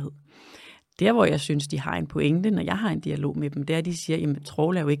sikkerhed. Der, hvor jeg synes, de har en pointe, når jeg har en dialog med dem, det er, at de siger, at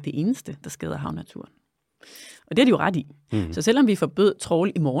trawl er jo ikke det eneste, der skader havnaturen. Og det er de jo ret i. Så selvom vi forbød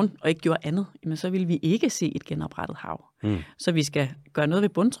trawl i morgen og ikke gjorde andet, jamen, så vil vi ikke se et genoprettet hav. Så vi skal gøre noget ved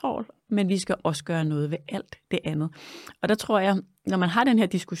bundtrawl, men vi skal også gøre noget ved alt det andet. Og der tror jeg, når man har den her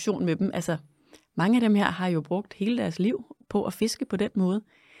diskussion med dem, altså mange af dem her har jo brugt hele deres liv på at fiske på den måde.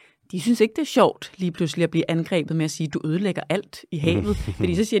 De synes ikke, det er sjovt lige pludselig at blive angrebet med at sige, du ødelægger alt i havet.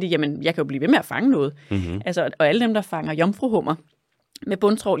 Fordi så siger de, jamen jeg kan jo blive ved med at fange noget. Altså, og alle dem, der fanger jomfruhummer med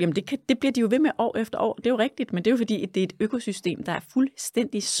bundtrawl, jamen det bliver de jo ved med år efter år. Det er jo rigtigt, men det er jo fordi, det er et økosystem, der er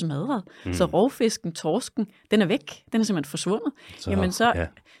fuldstændig smadret. Så rovfisken, torsken, den er væk. Den er simpelthen forsvundet. Jamen så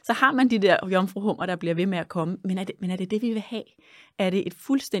har man de der jomfruhummer, der bliver ved med at komme. Men er det det, vi vil have? Er det et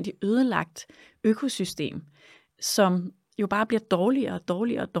fuldstændig ødelagt økosystem, som jo bare bliver dårligere og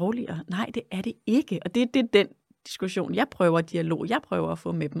dårligere og dårligere? Nej, det er det ikke. Og det er den diskussion, jeg prøver at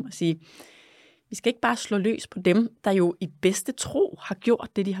få med dem og sige, vi skal ikke bare slå løs på dem, der jo i bedste tro har gjort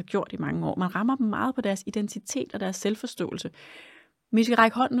det, de har gjort i mange år. Man rammer dem meget på deres identitet og deres selvforståelse. Men vi skal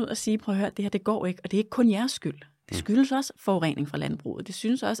række hånden ud og sige, prøv at høre, det her det går ikke, og det er ikke kun jeres skyld. Det skyldes også forurening fra landbruget. Det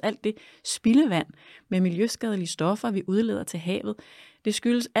synes også alt det spildevand med miljøskadelige stoffer, vi udleder til havet. Det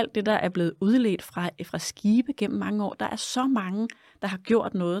skyldes alt det, der er blevet udledt fra skibe gennem mange år. Der er så mange, der har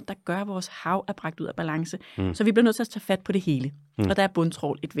gjort noget, der gør, at vores hav er bragt ud af balance. Så vi bliver nødt til at tage fat på det hele. Og der er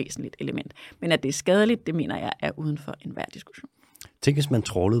bundtrawl et væsentligt element. Men at det er skadeligt, det mener jeg er uden for enhver diskussion. Tænk, hvis man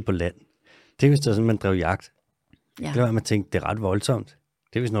trawlede på land. Tænk, hvis det var sådan, man drev jagt. Ja. Det var, at man tænkte, det er ret voldsomt.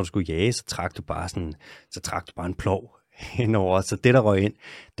 Det er, hvis når du skulle jage, så trak du bare en plov henover. Så det, der røg ind,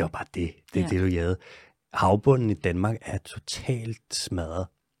 det var bare det. Det er det, du jagede. Havbunden i Danmark er totalt smadret.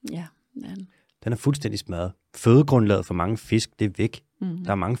 Ja. Den er fuldstændig smadret. Fødegrundlaget for mange fisk, det er væk.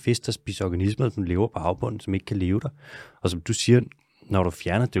 Der er mange fisk, der spiser organismer, som lever på havbunden, som ikke kan leve der. Og som du siger, når du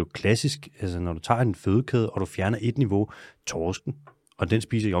fjerner, det er jo klassisk, altså når du tager en fødekæde, og du fjerner et niveau, torsken, og den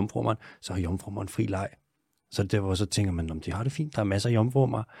spiser jomfrummeren, så har jomfrummeren fri leg. Så det hvor så tænker man, de har det fint, der er masser af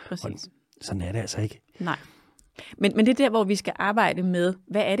jomfrummer. Præcis. Sådan er det altså ikke. Nej. Men det er der, hvor vi skal arbejde med,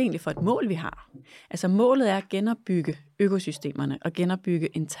 hvad er det egentlig for et mål, vi har? Altså målet er at genopbygge økosystemerne og genopbygge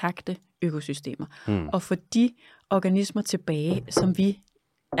intakte økosystemer. Og få de organismer tilbage, som vi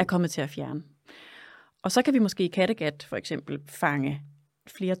er kommet til at fjerne. Og så kan vi måske i Kattegat for eksempel fange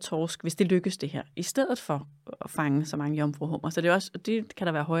flere torsk, hvis det lykkes det her, i stedet for at fange så mange jomfruhummer. Så det kan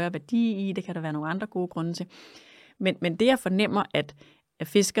der være højere værdi i, det kan der være nogle andre gode grunde til. Men det jeg fornemmer, at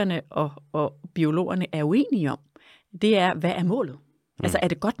fiskerne og biologerne er uenige om, det er, hvad er målet? Altså er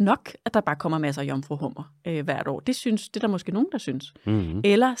det godt nok, at der bare kommer masser af jomfruhummer hvert år? Det er der måske nogen, der synes.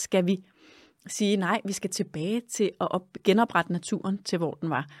 Eller skal vi sige, nej, vi skal tilbage til at genoprette naturen til, hvor den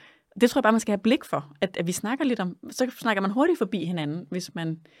var. Det tror jeg bare, man skal have blik for, at vi snakker lidt om, så snakker man hurtigt forbi hinanden, hvis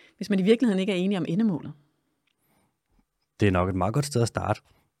man i virkeligheden ikke er enige om endemålet. Det er nok et meget godt sted at starte.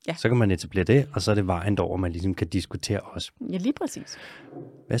 Ja. Så kan man etablere det, og så er det vejen derover, man ligesom kan diskutere også. Ja, lige præcis.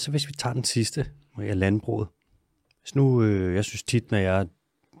 Hvad så, hvis vi tager den sidste, Maria, landbruget? Hvis nu, jeg synes tit, når jeg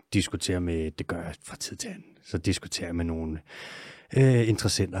diskuterer med, det gør jeg fra tid til anden, så diskuterer jeg med nogle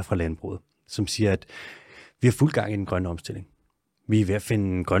interessenter fra landbruget, som siger, at vi har fuld gang i den grønne omstilling. Vi er ved at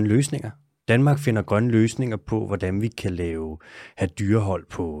finde grønne løsninger. Danmark finder grønne løsninger på, hvordan vi kan have dyrehold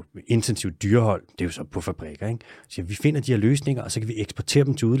på intensivt dyrehold. Det er jo så på fabrikker, ikke? Så vi finder de her løsninger, og så kan vi eksportere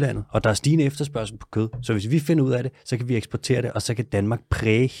dem til udlandet. Og der er stigende efterspørgsel på kød. Så hvis vi finder ud af det, så kan vi eksportere det, og så kan Danmark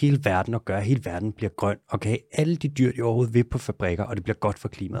præge hele verden og gøre, at hele verden bliver grøn. Og kan have alle de dyr, de overhovedet vil på fabrikker, og det bliver godt for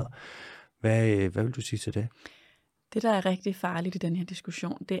klimaet. Hvad vil du sige til det? Det, der er rigtig farligt i den her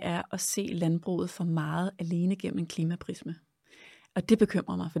diskussion, det er at se landbruget for meget alene gennem en klimaprisme. Og det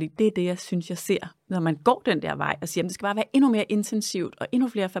bekymrer mig, fordi det er det, jeg synes, jeg ser, når man går den der vej og siger, at det skal bare være endnu mere intensivt og endnu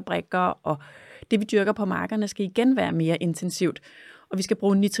flere fabrikker, og det, vi dyrker på markerne, skal igen være mere intensivt. Og vi skal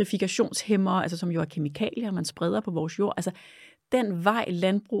bruge nitrifikationshæmmer, altså som jo er kemikalier, man spreder på vores jord. Altså den vej,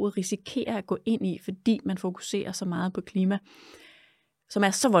 landbruget risikerer at gå ind i, fordi man fokuserer så meget på klima, som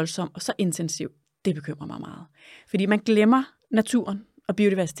er så voldsom og så intensiv, det bekymrer mig meget. Fordi man glemmer naturen og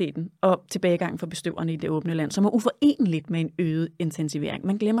biodiversiteten og tilbagegangen for bestøverne i det åbne land, som er uforeneligt med en øget intensivering.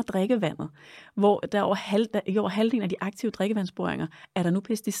 Man glemmer drikkevandet, hvor der over halvdelen af de aktive drikkevandsboringer er der nu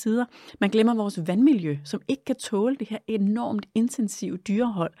pesticider. Man glemmer vores vandmiljø, som ikke kan tåle det her enormt intensive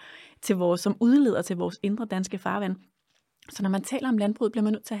dyrehold, som udleder til vores indre danske farvand. Så når man taler om landbruget, bliver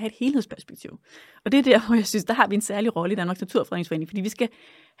man nødt til at have et helhedsperspektiv. Og det er der, hvor jeg synes, der har vi en særlig rolle i Danmarks Naturfredningsforening, fordi vi skal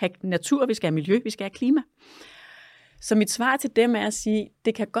have natur, vi skal have miljø, vi skal have klima. Så mit svar til dem er at sige,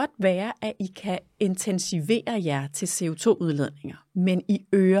 det kan godt være, at I kan intensivere jer til CO2-udledninger, men I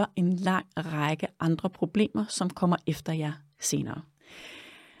øger en lang række andre problemer, som kommer efter jer senere.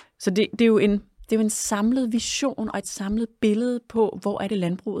 Så det er jo en samlet vision og et samlet billede på, hvor er det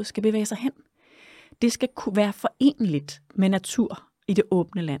landbruget skal bevæge sig hen. Det skal kunne være forenligt med natur i det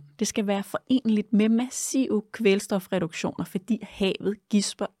åbne land. Det skal være forenligt med massive kvælstofreduktioner, fordi havet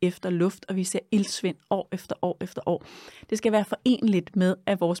gisper efter luft, og vi ser iltsvind år efter år efter år. Det skal være forenligt med,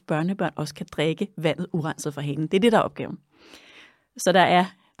 at vores børnebørn også kan drikke vandet urenset fra hanen. Det er det, der er opgaven. Så der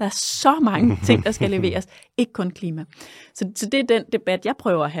er så mange ting, der skal leveres, ikke kun klima. Så det er den debat, jeg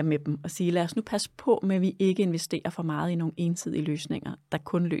prøver at have med dem, og sige, lad os nu passe på med, at vi ikke investerer for meget i nogle ensidige løsninger, der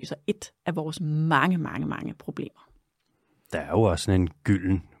kun løser et af vores mange, mange, mange problemer. Der er jo også sådan en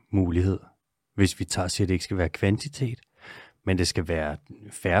gylden mulighed, hvis vi siger, at det ikke skal være kvantitet, men det skal være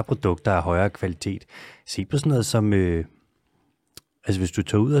færre produkter af højere kvalitet. Se på sådan noget som, altså hvis du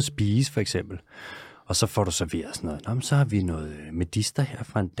tager ud og spise for eksempel, og så får du serveret sådan noget. Nå, så har vi noget medister her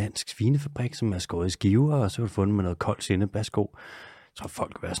fra en dansk svinefabrik, som er skåret i skiver, og så har du fundet med noget koldt sindebærsko. Så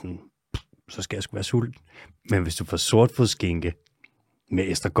folk vil være sådan, så skal jeg sgu være sulten. Men hvis du får sortfodsskinke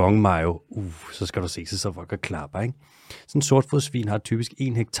med estragonmayo, så skal du se sig, så folk klapper, ikke? Sådan en sortfodsvin har typisk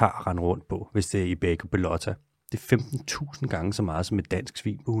 1 hektar at rende rundt på, hvis det er i Ibeco Bellota. Det er 15.000 gange så meget som et dansk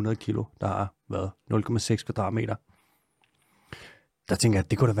svin på 100 kilo, der har været 0,6 kvadratmeter. Der tænker jeg,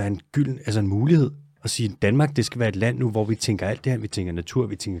 at det kunne da være en mulighed at sige, at Danmark, det skal være et land nu, hvor vi tænker alt det her. Vi tænker natur,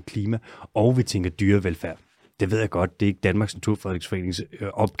 vi tænker klima, og vi tænker dyrevelfærd. Det ved jeg godt, det er ikke Danmarks Naturfredningsforenings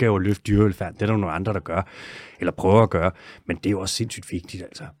opgave at løfte dyrevelfærd. Det er der nogle andre, der gør, eller prøver at gøre. Men det er jo også sindssygt vigtigt,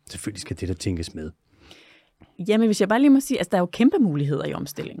 altså. Selvfølgelig skal det der tænkes med. Jamen, hvis jeg bare lige må sige, altså der er jo kæmpe muligheder i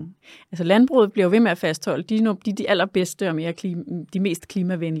omstillingen. Altså landbruget bliver jo ved med at fastholde, de allerbedste og de mest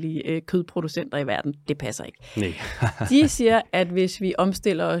klimavenlige kødproducenter i verden. Det passer ikke. Nej. De siger, at hvis vi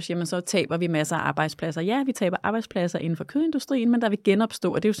omstiller os, jamen så taber vi masser af arbejdspladser. Ja, vi taber arbejdspladser inden for kødindustrien, men der vil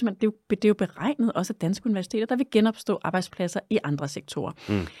genopstå, og det er jo simpelthen, det er jo beregnet også af danske universiteter, der vil genopstå arbejdspladser i andre sektorer.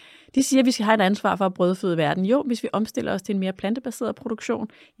 De siger, at vi skal have et ansvar for at brødføde verden. Jo, hvis vi omstiller os til en mere plantebaseret produktion,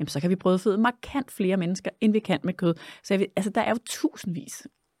 jamen så kan vi brødføde markant flere mennesker, end vi kan med kød. Så der er jo tusindvis,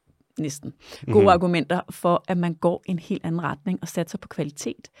 næsten, gode argumenter for, at man går en helt anden retning og satser på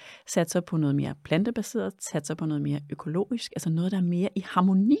kvalitet, satser på noget mere plantebaseret, satser på noget mere økologisk, altså noget, der er mere i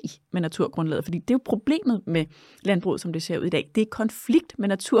harmoni med naturgrundlaget. Fordi det er jo problemet med landbruget, som det ser ud i dag. Det er konflikt med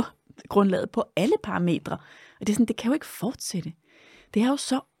naturgrundlaget på alle parametre. Og det er sådan, det kan jo ikke fortsætte. Det er jo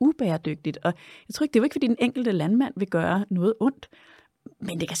så ubæredygtigt, og jeg tror ikke, det er jo ikke, fordi den enkelte landmand vil gøre noget ondt,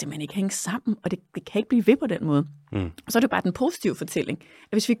 men det kan simpelthen ikke hænge sammen, og det kan ikke blive ved på den måde. Og så er det bare den positive fortælling,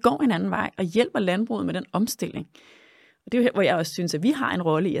 at hvis vi går en anden vej og hjælper landbruget med den omstilling, og det er jo her, hvor jeg også synes, at vi har en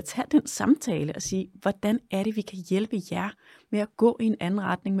rolle i at tage den samtale og sige, hvordan er det, vi kan hjælpe jer med at gå i en anden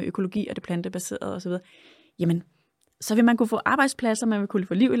retning med økologi og det plantebaserede osv., jamen, så vil man kunne få arbejdspladser, man vil kunne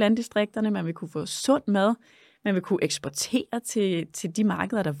få liv i landdistrikterne, man vil kunne få sund mad, man vil kunne eksportere til de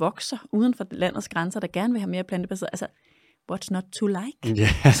markeder, der vokser uden for landets grænser, der gerne vil have mere plantebaseret. Altså, what's not to like?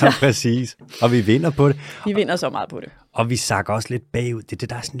 Ja, så præcis. Og vi vinder på det. Vi vinder så meget på det. Og vi sakker også lidt bagud. Det er det,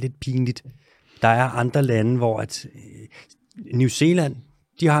 der er sådan lidt pinligt. Der er andre lande, hvor New Zealand,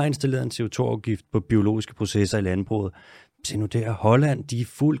 de har installeret en CO2-afgift på biologiske processer i landbruget. Se nu der, Holland, de er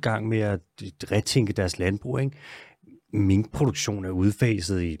fuld gang med at retænke deres landbrug, ikke? Minkproduktion er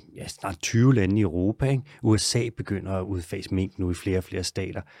udfaset i snart 20 lande i Europa. Ikke? USA begynder at udfase mink nu i flere og flere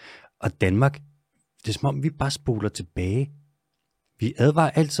stater. Og Danmark, det er som om, vi bare spoler tilbage. Vi advarer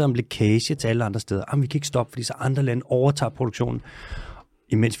altid om lækage til alle andre steder. Jamen, vi kan ikke stoppe, fordi så andre lande overtager produktionen,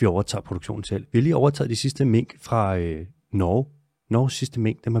 imens vi overtager produktionen selv. Vi har lige overtaget de sidste mink fra Norge. Norges sidste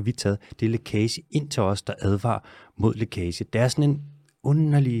mink, dem har vi taget. Det er lækage ind til os, der advarer mod lækage. Det er sådan en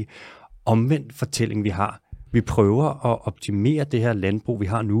underlig omvendt fortælling, vi har. Vi prøver at optimere det her landbrug, vi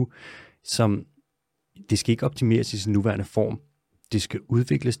har nu, som det skal ikke optimeres i sin nuværende form. Det skal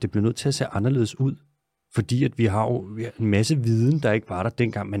udvikles, det bliver nødt til at se anderledes ud, fordi at vi har en masse viden, der ikke var der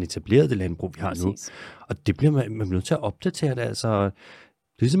dengang man etablerede det landbrug, vi har nu. Og det bliver man nødt til at opdatere det. Altså, det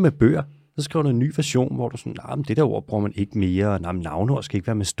er ligesom med bøger. Så skriver du en ny version, hvor du sådan, det der ord bruger man ikke mere, navneord skal ikke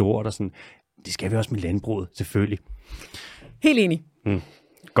være med stort, og sådan. Det skal vi også med landbruget, selvfølgelig. Helt enig.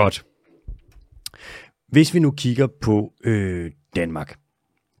 Godt. Hvis vi nu kigger på Danmark,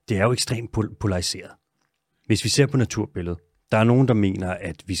 det er jo ekstremt polariseret. Hvis vi ser på naturbilledet, der er nogen, der mener,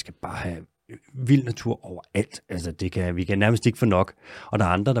 at vi skal bare have vild natur overalt. Altså vi kan nærmest ikke få nok. Og der er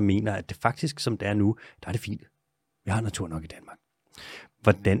andre, der mener, at det faktisk, som det er nu, der er det fint. Vi har natur nok i Danmark.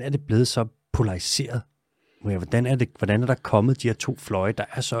 Hvordan er det blevet så polariseret? Hvordan er der kommet de her to fløje, der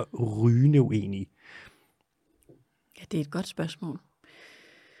er så rygende uenige? Ja, det er et godt spørgsmål.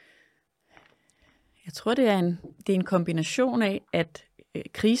 Jeg tror, det er en kombination af, at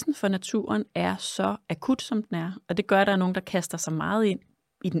krisen for naturen er så akut, som den er. Og det gør, at der er nogen, der kaster sig meget ind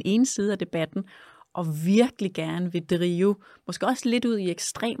i den ene side af debatten, og virkelig gerne vil drive, måske også lidt ud i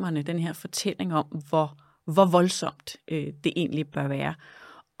ekstremerne, den her fortælling om, hvor voldsomt det egentlig bør være.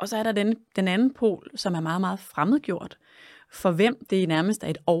 Og så er der den anden pol, som er meget, meget fremmedgjort, for hvem det nærmest er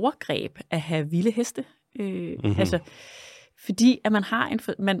et overgreb at have vilde heste. Altså, fordi at man har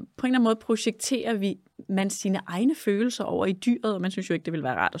på en eller anden måde projekterer man sine egne følelser over i dyret, og man synes jo ikke, det vil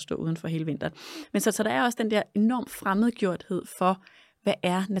være rart at stå udenfor hele vinteren. Men så der er også den der enorm fremmedgjorthed for, hvad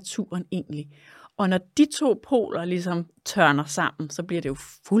er naturen egentlig? Og når de to poler ligesom tørner sammen, så bliver det jo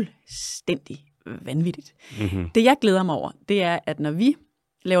fuldstændig vanvittigt. Det jeg glæder mig over, det er, at når vi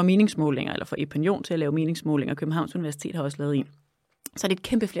laver meningsmålinger, eller får Epinion til at lave meningsmålinger, Københavns Universitet har også lavet en, så er det et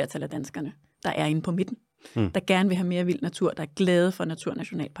kæmpe flertal af danskerne, der er inde på midten, der gerne vil have mere vild natur, der er glade for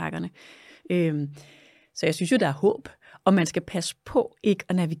naturnationalparkerne. Så jeg synes jo, der er håb, og man skal passe på ikke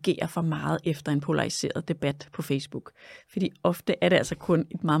at navigere for meget efter en polariseret debat på Facebook. Fordi ofte er det altså kun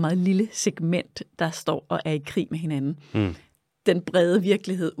et meget, meget lille segment, der står og er i krig med hinanden. den brede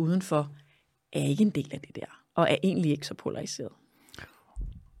virkelighed udenfor er ikke en del af det der, og er egentlig ikke så polariseret.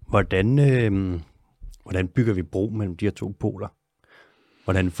 Hvordan bygger vi bro mellem de her to poler?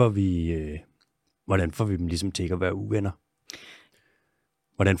 Hvordan får vi dem ligesom til ikke at være uvenner?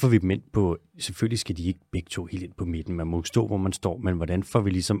 Hvordan får vi dem ind på, selvfølgelig skal de ikke begge to helt ind på midten, man må stå, hvor man står, men hvordan får vi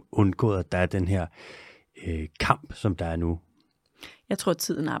ligesom undgået, at der er den her kamp, som der er nu? Jeg tror, at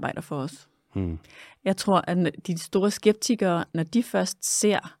tiden arbejder for os. Jeg tror, at de store skeptikere, når de først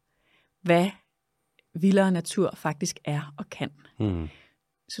ser, hvad vildere natur faktisk er og kan,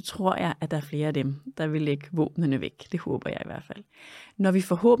 så tror jeg, at der er flere af dem, der vil lægge våbnene væk. Det håber jeg i hvert fald. Når vi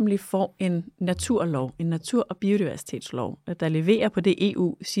forhåbentlig får en naturlov, en natur- og biodiversitetslov, der leverer på det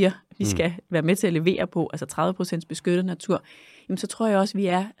EU siger, vi skal være med til at levere på, altså 30% beskyttet natur, jamen så tror jeg også, at vi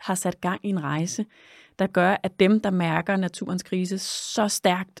har sat gang i en rejse, der gør, at dem, der mærker naturens krise så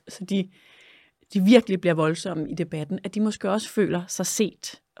stærkt, så de virkelig bliver voldsomme i debatten, at de måske også føler sig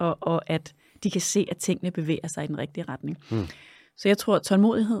set, og at de kan se, at tingene bevæger sig i den rigtige retning. Så jeg tror, at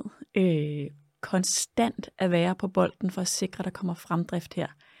tålmodighed, konstant at være på bolden for at sikre, at der kommer fremdrift her,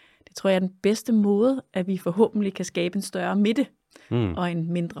 det tror jeg er den bedste måde, at vi forhåbentlig kan skabe en større midte og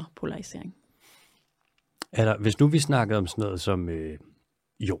en mindre polarisering. Hvis nu vi snakkede om sådan noget som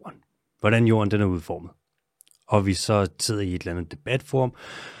jorden, hvordan jorden den er udformet, og vi så sidder i et eller andet debatforum,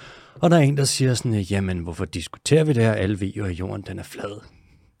 og der er en, der siger sådan, jamen hvorfor diskuterer vi det her? Alle ved jo, at jorden den er flad.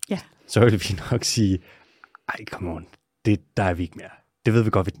 Ja. Så vil vi nok sige, ej, come on, der er vi ikke mere. Det ved vi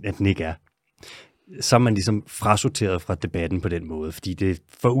godt, at den ikke er. Så er man ligesom frasorteret fra debatten på den måde, fordi det er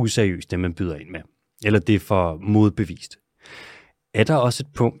for useriøst, det man byder ind med. Eller det er for modbevist. Er der også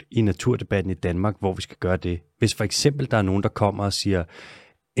et punkt i naturdebatten i Danmark, hvor vi skal gøre det? Hvis for eksempel der er nogen, der kommer og siger,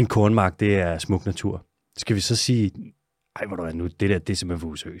 en kornmark, det er smuk natur. Skal vi så sige, ej, hvor er nu, det der, det er simpelthen for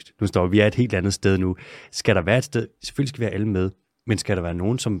useriøst. Nu står vi er et helt andet sted nu. Skal der være et sted? Selvfølgelig skal vi have alle med, men skal der være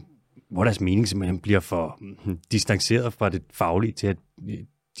nogen, hvor deres mening simpelthen bliver for distanceret fra det faglige til, at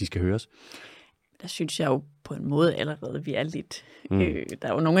de skal høres? Der synes jeg jo på en måde allerede, vi er lidt. Der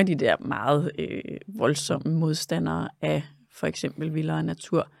er jo nogle af de der meget voldsomme modstandere af for eksempel vildere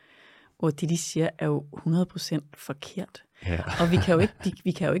natur, hvor det, de siger, er jo 100% forkert. Ja. Og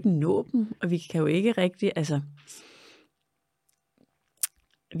vi kan jo ikke nå dem, og vi kan jo ikke rigtig, altså...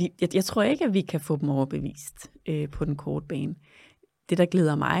 Jeg tror ikke, at vi kan få dem overbevist på den korte bane. Det, der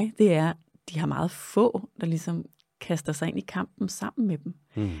glæder mig, det er, at de har meget få, der ligesom kaster sig ind i kampen sammen med dem.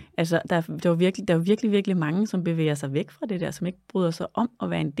 Altså, der er virkelig, virkelig mange, som bevæger sig væk fra det der, som ikke bryder sig om at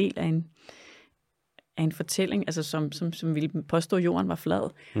være en del af en fortælling, altså som ville påstå, at jorden var flad.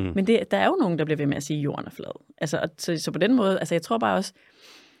 Men der er jo nogen, der bliver ved med at sige, at jorden er flad. Altså, så på den måde, altså jeg tror bare også,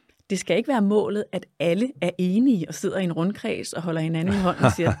 det skal ikke være målet, at alle er enige og sidder i en rundkreds og holder hinanden i hånden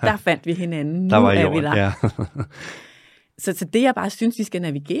og siger, der fandt vi hinanden, nu er vi der. Ja. Så det, jeg bare synes, vi skal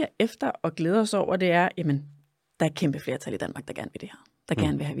navigere efter og glæde os over, det er, jamen, der er et kæmpe flertal i Danmark, der gerne vil det her. Der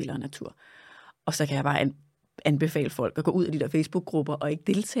gerne vil have vildere natur. Og så kan jeg bare anbefale folk at gå ud af de der Facebook-grupper og ikke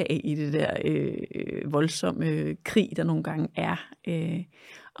deltage i det der voldsomme krig, der nogle gange er.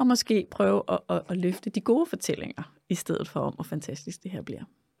 Og måske prøve at løfte de gode fortællinger, i stedet for hvor fantastisk det her bliver.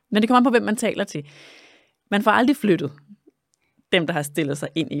 Men det kommer an på, hvem man taler til. Man får aldrig flyttet dem, der har stillet sig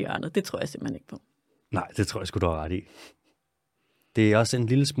ind i hjørnet. Det tror jeg simpelthen ikke på. Nej, det tror jeg sgu, du har ret i. Det er også en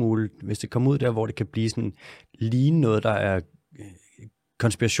lille smule, hvis det kommer ud der, hvor det kan blive sådan lige noget, der er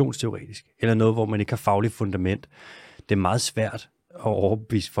konspirationsteoretisk, eller noget, hvor man ikke har fagligt fundament. Det er meget svært at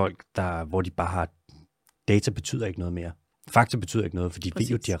overbevise folk, hvor de bare har, data betyder ikke noget mere. Fakta betyder ikke noget, for de ved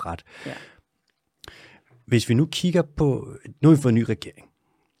jo, de har ret. Ja. Hvis vi nu kigger på, nu har vi fået en ny regering,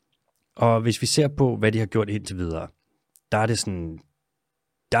 og hvis vi ser på, hvad de har gjort indtil videre, der er det sådan,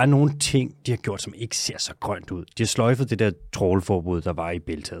 der er nogle ting, de har gjort, som ikke ser så grønt ud. De har sløjfet det der trawlforbud, der var i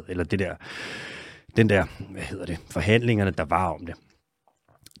Bælthavet, eller den der, forhandlingerne, der var om det.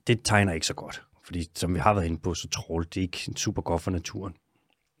 Det tegner ikke så godt, fordi som vi har været inde på, så trawl, det er ikke super godt for naturen.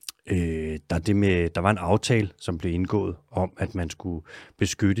 Der var en aftale, som blev indgået om, at man skulle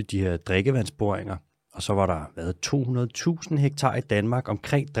beskytte de her drikkevandsboringer, og så var der 200.000 hektar i Danmark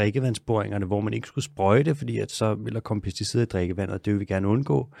omkring drikkevandsboringerne, hvor man ikke skulle sprøjte, fordi at så ville der komme pesticider i drikkevandet, og det vil vi gerne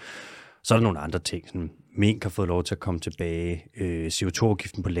undgå. Så er der nogle andre ting, sådan mink har fået lov til at komme tilbage,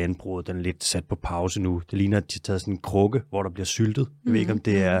 CO2-afgiften på landbruget, den er lidt sat på pause nu. Det ligner, at de har taget sådan en krukke, hvor der bliver syltet. Jeg ved ikke, om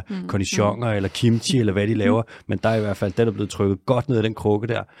det er cornichoner eller kimchi, eller hvad de laver, men der er i hvert fald, den er blevet trykket godt ned i den krukke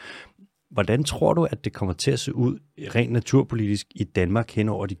der. Hvordan tror du, at det kommer til at se ud rent naturpolitisk i Danmark hen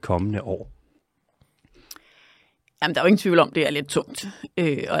over de kommende år? Jamen, der er jo ingen tvivl om, det er lidt tungt. Og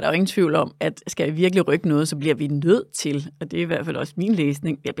der er jo ingen tvivl om, at skal vi virkelig rykke noget, så bliver vi nødt til, og det er i hvert fald også min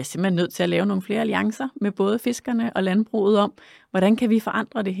læsning, jeg bliver simpelthen nødt til at lave nogle flere alliancer med både fiskerne og landbruget om, hvordan kan vi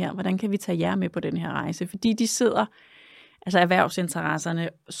forandre det her? Hvordan kan vi tage jer med på den her rejse? Fordi de sidder, altså erhvervsinteresserne,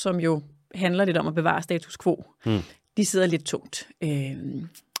 som jo handler lidt om at bevare status quo, de sidder lidt tungt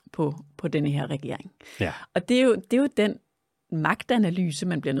på denne her regering. Ja. Og det er jo den magtanalyse,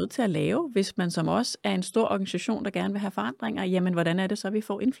 man bliver nødt til at lave, hvis man som os er en stor organisation, der gerne vil have forandringer, jamen hvordan er det så, vi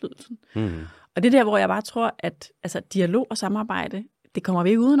får indflydelsen? Og det er der, hvor jeg bare tror, at altså, dialog og samarbejde, det kommer vi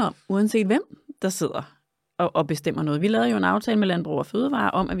ikke udenom, uanset hvem der sidder og bestemmer noget. Vi lavede jo en aftale med Landbrug og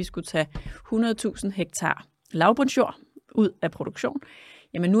Fødevare om, at vi skulle tage 100.000 hektar lavbundsjord ud af produktion.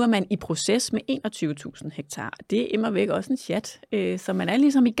 Jamen nu er man i proces med 21.000 hektar. Det er immervæk også en chat, så man er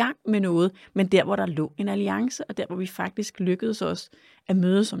ligesom i gang med noget, men der, hvor der lå en alliance, og der, hvor vi faktisk lykkedes os at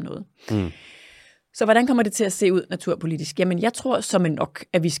mødes om noget. Så hvordan kommer det til at se ud naturpolitisk? Jamen jeg tror som nok,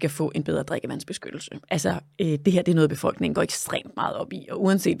 at vi skal få en bedre drikkevandsbeskyttelse. Altså det her, det er noget, befolkningen går ekstremt meget op i, og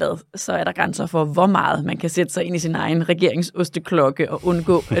uanset hvad, så er der grænser for, hvor meget man kan sætte sig ind i sin egen regeringosteklokke og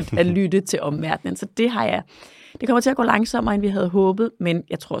undgå at lytte til omverdenen. Så det kommer til at gå langsommere, end vi havde håbet, men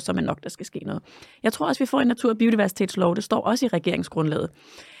jeg tror så nok, der skal ske noget. Jeg tror også, vi får en natur- og biodiversitetslov. Det står også i regeringsgrundlaget.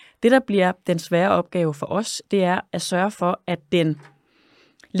 Det, der bliver den svære opgave for os, det er at sørge for, at den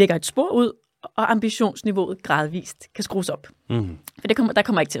lægger et spor ud, og ambitionsniveauet gradvist kan skrues op. For der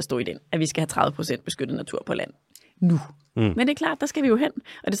kommer ikke til at stå i den, at vi skal have 30% beskyttet natur på land nu. Men det er klart, der skal vi jo hen.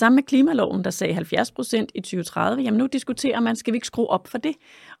 Og det samme med klimaloven, der sagde 70% i 2030. Jamen nu diskuterer man, skal vi ikke skrue op for det?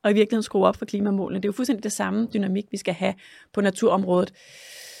 Og i virkeligheden skrue op for klimamålene. Det er jo fuldstændig det samme dynamik, vi skal have på naturområdet.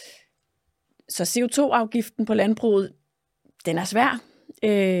 Så CO2-afgiften på landbruget, den er svær.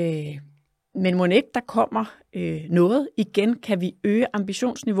 Men må ikke, der kommer noget. Igen kan vi øge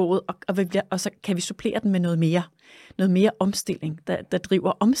ambitionsniveauet, og så kan vi supplere den med noget mere omstilling, der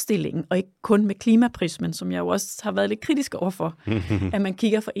driver omstillingen, og ikke kun med klimaprismen, som jeg jo også har været lidt kritisk overfor, at man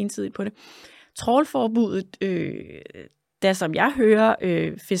kigger for ensidigt på det. Trawlforbuddet, der som jeg hører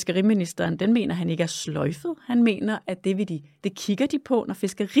fiskeriministeren, den mener han ikke er sløjfet. Han mener, at det kigger de på, når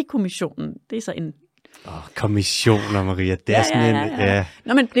Fiskerikommissionen, det er så en kommissioner, Maria. Det er ja.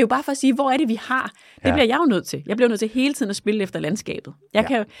 Nå, men det er jo bare for at sige, hvor er det, vi har? Det bliver jeg jo nødt til. Jeg bliver nødt til hele tiden at spille efter landskabet.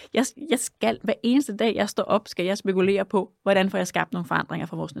 Jeg skal hver eneste dag, jeg står op, skal jeg spekulere på, hvordan får jeg skabt nogle forandringer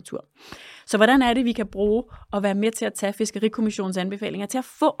for vores natur. Så hvordan er det, vi kan bruge og være med til at tage Fiskerikommissionens anbefalinger til at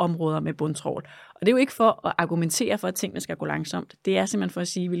få områder med bundtrawl? Og det er jo ikke for at argumentere for, at tingene skal gå langsomt. Det er simpelthen for at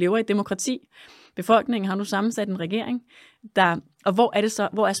sige, at vi lever i et demokrati. Befolkningen har nu sammensat en regering, og hvor er det så,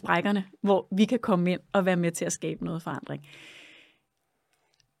 hvor er sprækkerne, hvor vi kan komme ind og være med til at skabe noget forandring.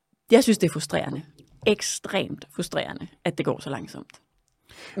 Jeg synes, det er frustrerende. Ekstremt frustrerende, at det går så langsomt.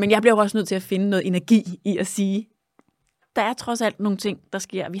 Men jeg bliver også nødt til at finde noget energi i at sige, der er trods alt nogle ting, der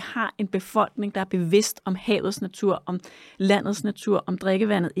sker. Vi har en befolkning, der er bevidst om havets natur, om landets natur, om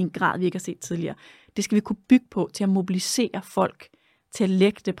drikkevandet i en grad, vi ikke har set tidligere. Det skal vi kunne bygge på til at mobilisere folk, til at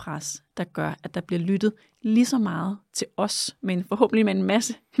lægge det pres, der gør, at der bliver lyttet lige så meget til os, men forhåbentlig med en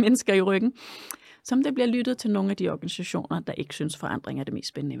masse mennesker i ryggen, som det bliver lyttet til nogle af de organisationer, der ikke synes, forandring er det mest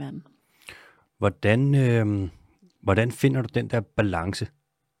spændende i verden. Hvordan finder du den der balance?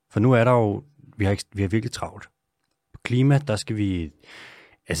 For nu er der jo, vi har virkelig travlt. På klima, der skal vi,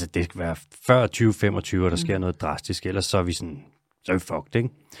 altså det skal være før 2025, og der sker noget drastisk, ellers så er vi fucked, ikke?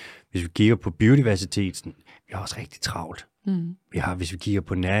 Hvis vi kigger på biodiversiteten, vi har også rigtig travlt. Hvis vi kigger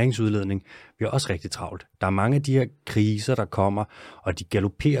på næringsudledning, vi har også rigtig travlt. Der er mange af de her kriser, der kommer, og de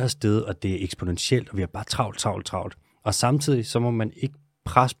galopperer afsted, og det er eksponentielt, og vi har bare travlt. Og samtidig så må man ikke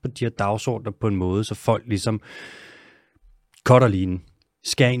presse på de her dagsordner på en måde, så folk ligesom cutter linen,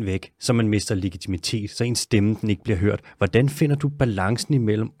 skærer en væk, så man mister legitimitet, så ens stemme den ikke bliver hørt. Hvordan finder du balancen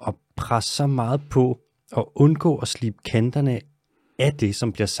imellem at presse så meget på og undgå at slippe kanterne af det,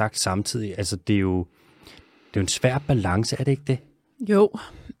 som bliver sagt samtidig? Altså det er jo en svær balance, er det ikke det? Jo.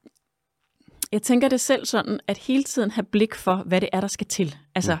 Jeg tænker det selv sådan, at hele tiden have blik for, hvad det er, der skal til.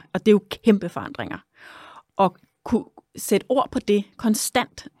 Altså, og det er jo kæmpe forandringer. Og kunne sætte ord på det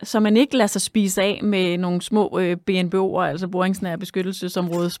konstant, så man ikke lader sig spise af med nogle små BNBO'er, altså boringsnære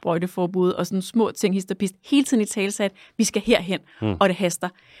beskyttelsesområde, sprøjteforbud og sådan små ting, histopist, hele tiden i talsat, vi skal herhen, og det haster.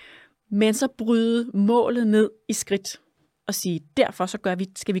 Men så bryde målet ned i skridt og sige, derfor så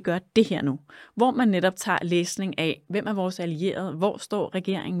skal vi gøre det her nu. Hvor man netop tager læsning af, hvem er vores allierede, hvor står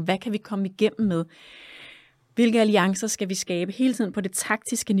regeringen, hvad kan vi komme igennem med, hvilke alliancer skal vi skabe, hele tiden på det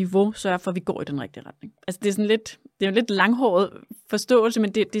taktiske niveau, sørge for, at vi går i den rigtige retning. Altså det er sådan lidt, det er jo lidt langhåret forståelse,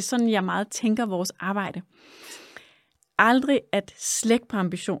 men det er sådan, jeg meget tænker vores arbejde. aldrig at slække på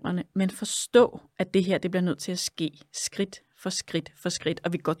ambitionerne, men forstå, at det her det bliver nødt til at ske skridt for skridt for skridt.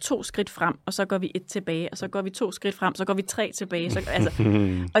 Og vi går 2 skridt frem, og så går vi 1 tilbage, og så går vi 2 skridt frem, så går vi 3 tilbage.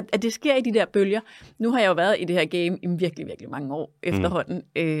 Og at det sker i de der bølger. Nu har jeg jo været i det her game i virkelig, virkelig mange år efterhånden.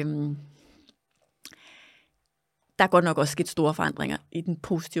 Der er godt nok også sket store forandringer i den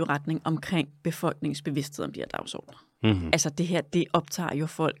positive retning omkring befolkningsbevidsthed om de her dagsordner. Mm-hmm. Altså det her, det optager jo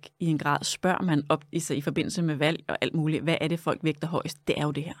folk i en grad. Spørger man op i forbindelse med valg og alt muligt, hvad er det folk vægter højst? Det er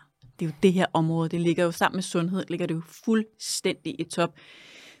jo det her. Det er jo det her område. Det ligger jo sammen med sundhed, ligger det jo fuldstændig i top.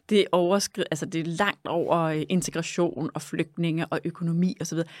 Det er det er langt over integration og flygtninge og økonomi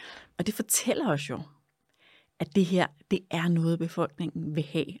osv. Og det fortæller os jo, at det her, det er noget, befolkningen vil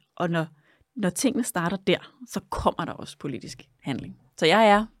have. Og når tingene starter der, så kommer der også politisk handling. Så jeg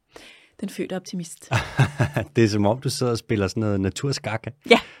er den fødte optimist. Det er som om, du sidder og spiller sådan noget naturskak.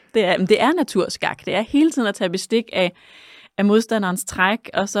 Ja, det er naturskak. Det er hele tiden at tage bestik af modstanderens træk,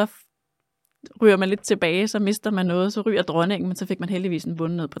 og så ryger man lidt tilbage, så mister man noget, så ryger dronningen, men så fik man heldigvis en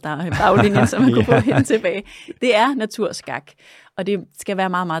bundet ned på baglinjen, så man kunne få hende tilbage. Det er naturskak, og det skal være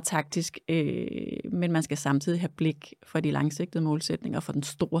meget, meget taktisk, men man skal samtidig have blik for de langsigtede målsætninger og for den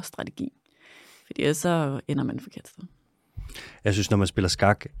store strategi. Fordi så ender man forkert sted. Jeg synes, når man spiller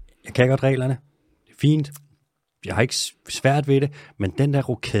skak, jeg kan godt reglerne. Det er fint. Jeg har ikke svært ved det, men den der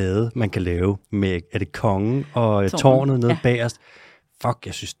rokade, man kan lave med, er det kongen og tårnet nede bagerst, fuck,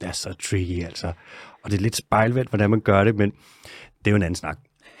 jeg synes, det er så tricky, altså. Og det er lidt spejlvendt, hvordan man gør det, men det er jo en anden snak.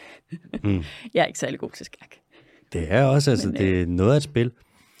 Jeg er ikke særlig god til skak. Det er også, altså, det er noget af et spil.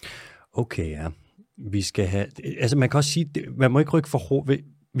 Okay, ja. Vi skal have, altså man kan også sige, man må ikke rykke for hurtigt.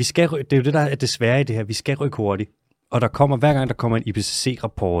 Det er jo det, der er desværre i det her, vi skal rykke hurtigt. Og hver gang der kommer en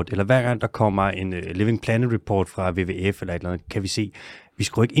IPCC-rapport, eller hver gang der kommer en Living Planet-report fra WWF eller et eller andet, kan vi se, vi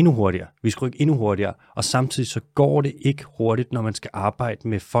skal rykke endnu hurtigere. Og samtidig så går det ikke hurtigt, når man skal arbejde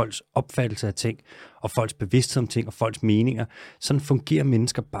med folks opfattelse af ting, og folks bevidsthed om ting, og folks meninger. Sådan fungerer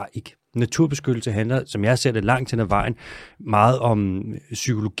mennesker bare ikke. Naturbeskyttelse handler, som jeg ser det langt hen ad vejen, meget om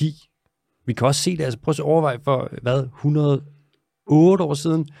psykologi. Vi kan også se det, altså prøv at overveje for, 108 år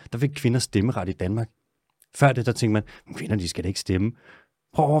siden, der fik kvinder stemmeret i Danmark. Før det, der tænkte man, kvinder, de skal da ikke stemme.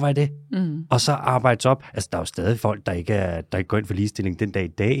 Prøv at overveje det. Mm. Og så arbejdes op. Altså, der er jo stadig folk, der ikke går ind for ligestilling den dag i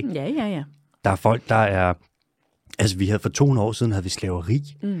dag. Ja. Der er folk, der er... Altså, vi havde for 200 år siden, havde vi slaveri.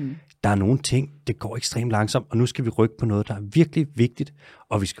 Mm. Der er nogle ting, det går ekstremt langsomt, og nu skal vi rykke på noget, der er virkelig vigtigt,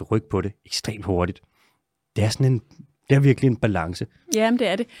 og vi skal rykke på det ekstremt hurtigt. Det er virkelig en balance. Jamen, det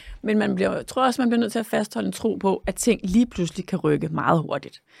er det. Men jeg tror også, man bliver nødt til at fastholde en tro på, at ting lige pludselig kan rykke meget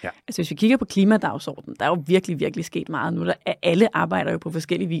hurtigt. Ja. Altså, hvis vi kigger på klimadagsordenen, der er jo virkelig, virkelig sket meget nu. Alle arbejder jo på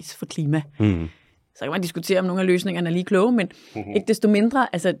forskellige vis for klima. Mm. Så kan man diskutere, om nogle af løsningerne er lige kloge, men ikke desto mindre,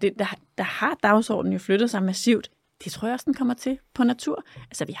 altså, der har dagsordenen jo flyttet sig massivt. Det tror jeg også, den kommer til på natur.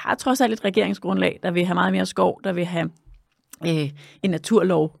 Altså, vi har trods alt et regeringsgrundlag, der vil have meget mere skov, der vil have en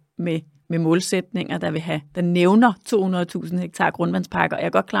naturlov med målsætninger, der nævner 200.000 hektar grundvandsparker, og jeg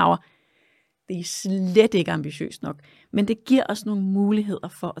er godt klar over, det er slet ikke ambitiøst nok, men det giver os nogle muligheder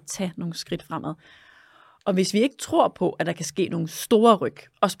for at tage nogle skridt fremad. Og hvis vi ikke tror på, at der kan ske nogle store ryg,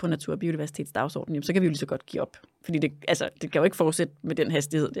 også på natur- og biodiversitetsdagsordenen, så kan vi jo lige så godt give op. Fordi det kan jo ikke fortsætte med den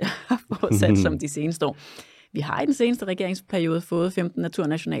hastighed, det har fortsat som de seneste år. Vi har i den seneste regeringsperiode fået 15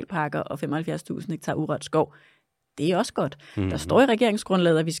 naturnationalparker og 75.000 hektar urørt skov. Det er også godt. Der står i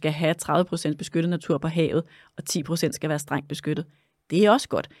regeringsgrundlaget, at vi skal have 30% beskyttet natur på havet, og 10% skal være strengt beskyttet. Det er også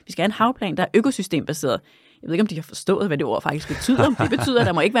godt. Vi skal have en havplan, der er økosystembaseret. Jeg ved ikke, om de har forstået, hvad det ord faktisk betyder. Det betyder, at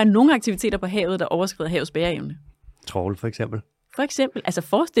der må ikke være nogen aktiviteter på havet, der overskrider havets bæreevne. Trawl for eksempel. For eksempel. Altså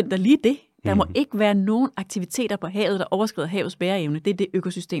forestil dig lige det. Der må ikke være nogen aktiviteter på havet, der overskrider havets bæreevne. Det er det,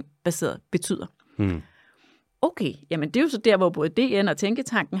 økosystembaseret betyder. Okay, jamen det er jo så der, hvor både DN og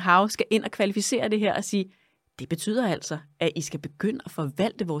Tænketanken Hav skal ind og kvalificere det her og sige, det betyder altså, at I skal begynde at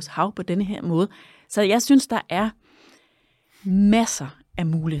forvalte vores hav på denne her måde. Så jeg synes, der er masser af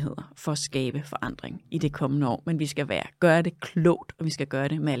muligheder for at skabe forandring i det kommende år. Men vi skal gøre det klogt, og vi skal gøre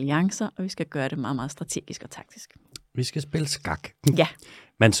det med alliancer, og vi skal gøre det meget, meget strategisk og taktisk. Vi skal spille skak. Ja.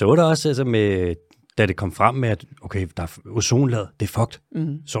 Man så det også, altså med, da det kom frem med, at okay, der er ozonlaget, det er fucked.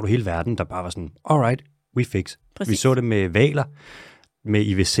 Så du hele verden, der bare var sådan, alright, we fix. Præcis. Vi så det med hvaler, med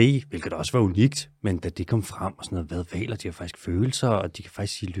IWC, hvilket også var unikt, men da det kom frem og sådan noget, hvad hvaler, de har faktisk følelser, og de kan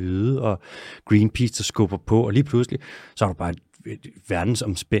faktisk sige lyde, og Greenpeace, der skubber på, og lige pludselig, så er der bare et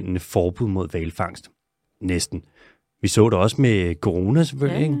verdensomspændende forbud mod hvalfangst. Næsten. Vi så det også med corona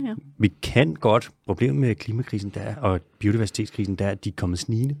selvfølgelig. Ja. Vi kan godt, problemet med klimakrisen der, og biodiversitetskrisen der, at de er kommet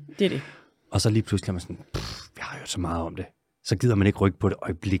snigende. Det er det. Og så lige pludselig er man sådan, vi har jo så meget om det. Så gider man ikke rykke på det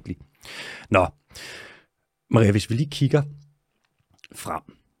øjeblikkeligt. Nå, Maria, hvis vi lige kigger frem,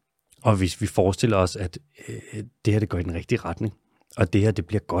 og hvis vi forestiller os, at det her det går i den rigtige retning, og det her det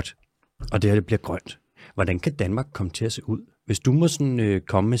bliver godt, og det her det bliver grønt, hvordan kan Danmark komme til at se ud? Hvis du må sådan,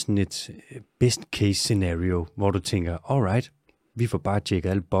 komme med sådan et best case scenario, hvor du tænker, alright, vi får bare tjekket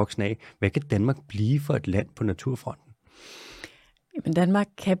alle boksene af. Hvad kan Danmark blive for et land på naturfronten? Jamen, Danmark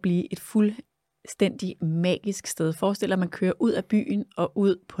kan blive et fuldstændig magisk sted. Forestil dig, at man kører ud af byen og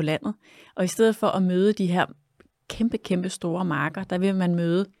ud på landet, og i stedet for at møde de her kæmpe store marker, der vil man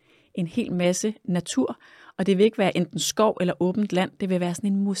møde en hel masse natur, og det vil ikke være enten skov eller åbent land, det vil være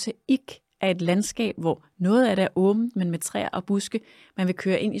sådan en mosaik af et landskab, hvor noget af det er åbent, men med træer og buske. Man vil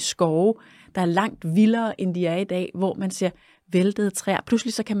køre ind i skove, der er langt vildere, end de er i dag, hvor man ser væltede træer.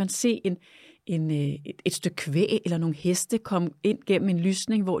 Pludselig så kan man se et stykke kvæg eller nogle heste komme ind gennem en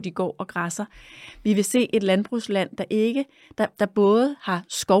lysning, hvor de går og græsser. Vi vil se et landbrugsland, der både har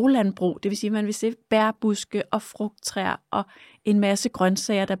skovlandbrug, det vil sige, at man vil se bærbuske og frugttræer og en masse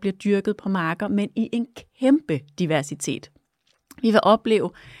grøntsager, der bliver dyrket på marker, men i en kæmpe diversitet. Vi vil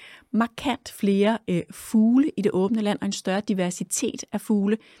opleve markant flere fugle i det åbne land og en større diversitet af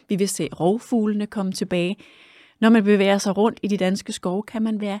fugle. Vi vil se rovfuglene komme tilbage. Når man bevæger sig rundt i de danske skove, kan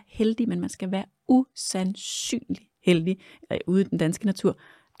man være heldig, men man skal være usandsynlig heldig ude i den danske natur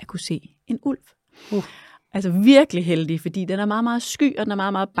at kunne se en ulv. Altså virkelig heldig, fordi den er meget sky, og den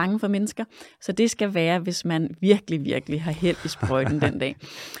er meget bange for mennesker. Så det skal være, hvis man virkelig har held i sprøjten den dag.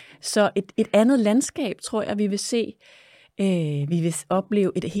 Så et andet landskab, tror jeg, vi vil se. Vi vil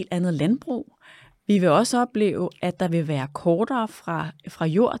opleve et helt andet landbrug. Vi vil også opleve, at der vil være kortere fra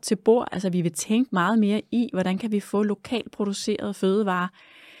jord til bord. Altså vi vil tænke meget mere i, hvordan kan vi få lokalt producerede fødevarer.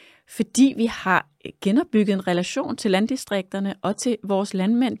 Fordi vi har genopbygget en relation til landdistrikterne og til vores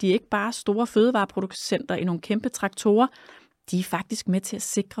landmænd. De er ikke bare store fødevareproducenter i nogle kæmpe traktorer. De er faktisk med til at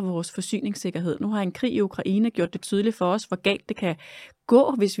sikre vores forsyningssikkerhed. Nu har en krig i Ukraine gjort det tydeligt for os, hvor galt det kan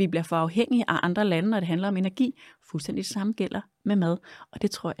gå, hvis vi bliver for afhængige af andre lande, når det handler om energi. Fuldstændig det samme gælder med mad, og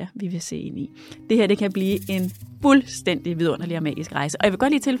det tror jeg, vi vil se ind i. Det her, det kan blive en fuldstændig vidunderlig og magisk rejse. Og jeg vil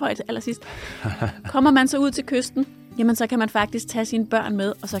godt lige tilføje til allersidst. Kommer man så ud til kysten, jamen så kan man faktisk tage sine børn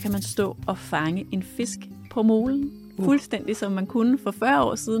med, og så kan man stå og fange en fisk på molen. Fuldstændig som man kunne for 40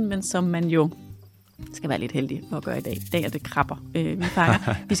 år siden, men som man jo skal være lidt heldig for at gøre i dag. Det er det krabber, vi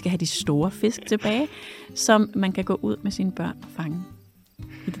fanger. Vi skal have de store fisk tilbage, som man kan gå ud med sine børn og fange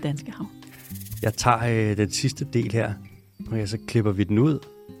i det danske hav. Jeg tager den sidste del her, og så klipper vi den ud,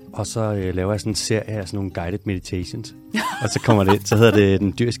 og så laver jeg sådan en serie af sådan nogle guided meditations. Og så kommer det, så hedder det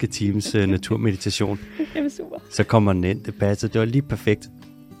den Dyrske Teams naturmeditation. Det er super. Så kommer den ind, det passer. Det var lige perfekt.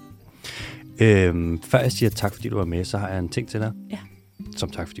 Før jeg siger tak, fordi du var med, så har jeg en ting til dig. Ja. Som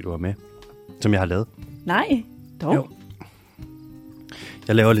tak, fordi du var med. Som jeg har lavet. Nej, dog. Jo.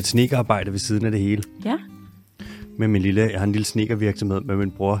 Jeg laver lidt snedkerarbejde ved siden af det hele. Ja. Jeg har en lille snedkervirksomhed med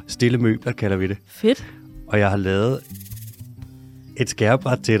min bror. Stille møbler kalder vi det. Fedt. Og jeg har lavet et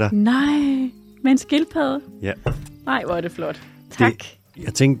skærebræt til dig. Nej, med en skildpadde? Ja. Nej, hvor er det flot. Tak.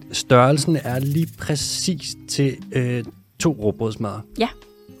 Jeg tænkte, størrelsen er lige præcis til 2 rugbrødsmadder. Ja.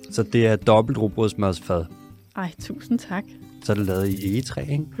 Så det er dobbelt rugbrødsmadsfad. Ej, tusind tak. Så er det lavet i egetræ,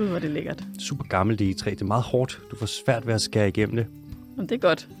 ikke? Gud, hvor er det lækkert. Super gammelt egetræ. Det er meget hårdt. Du får svært ved at skære igennem det. Jamen, det er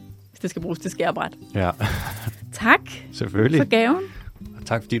godt, hvis det skal bruges til skærebræt. Ja. Tak. Selvfølgelig. For gaven. Og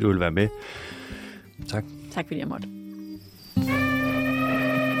tak, fordi du ville være med. Tak. Tak, fordi jeg måtte.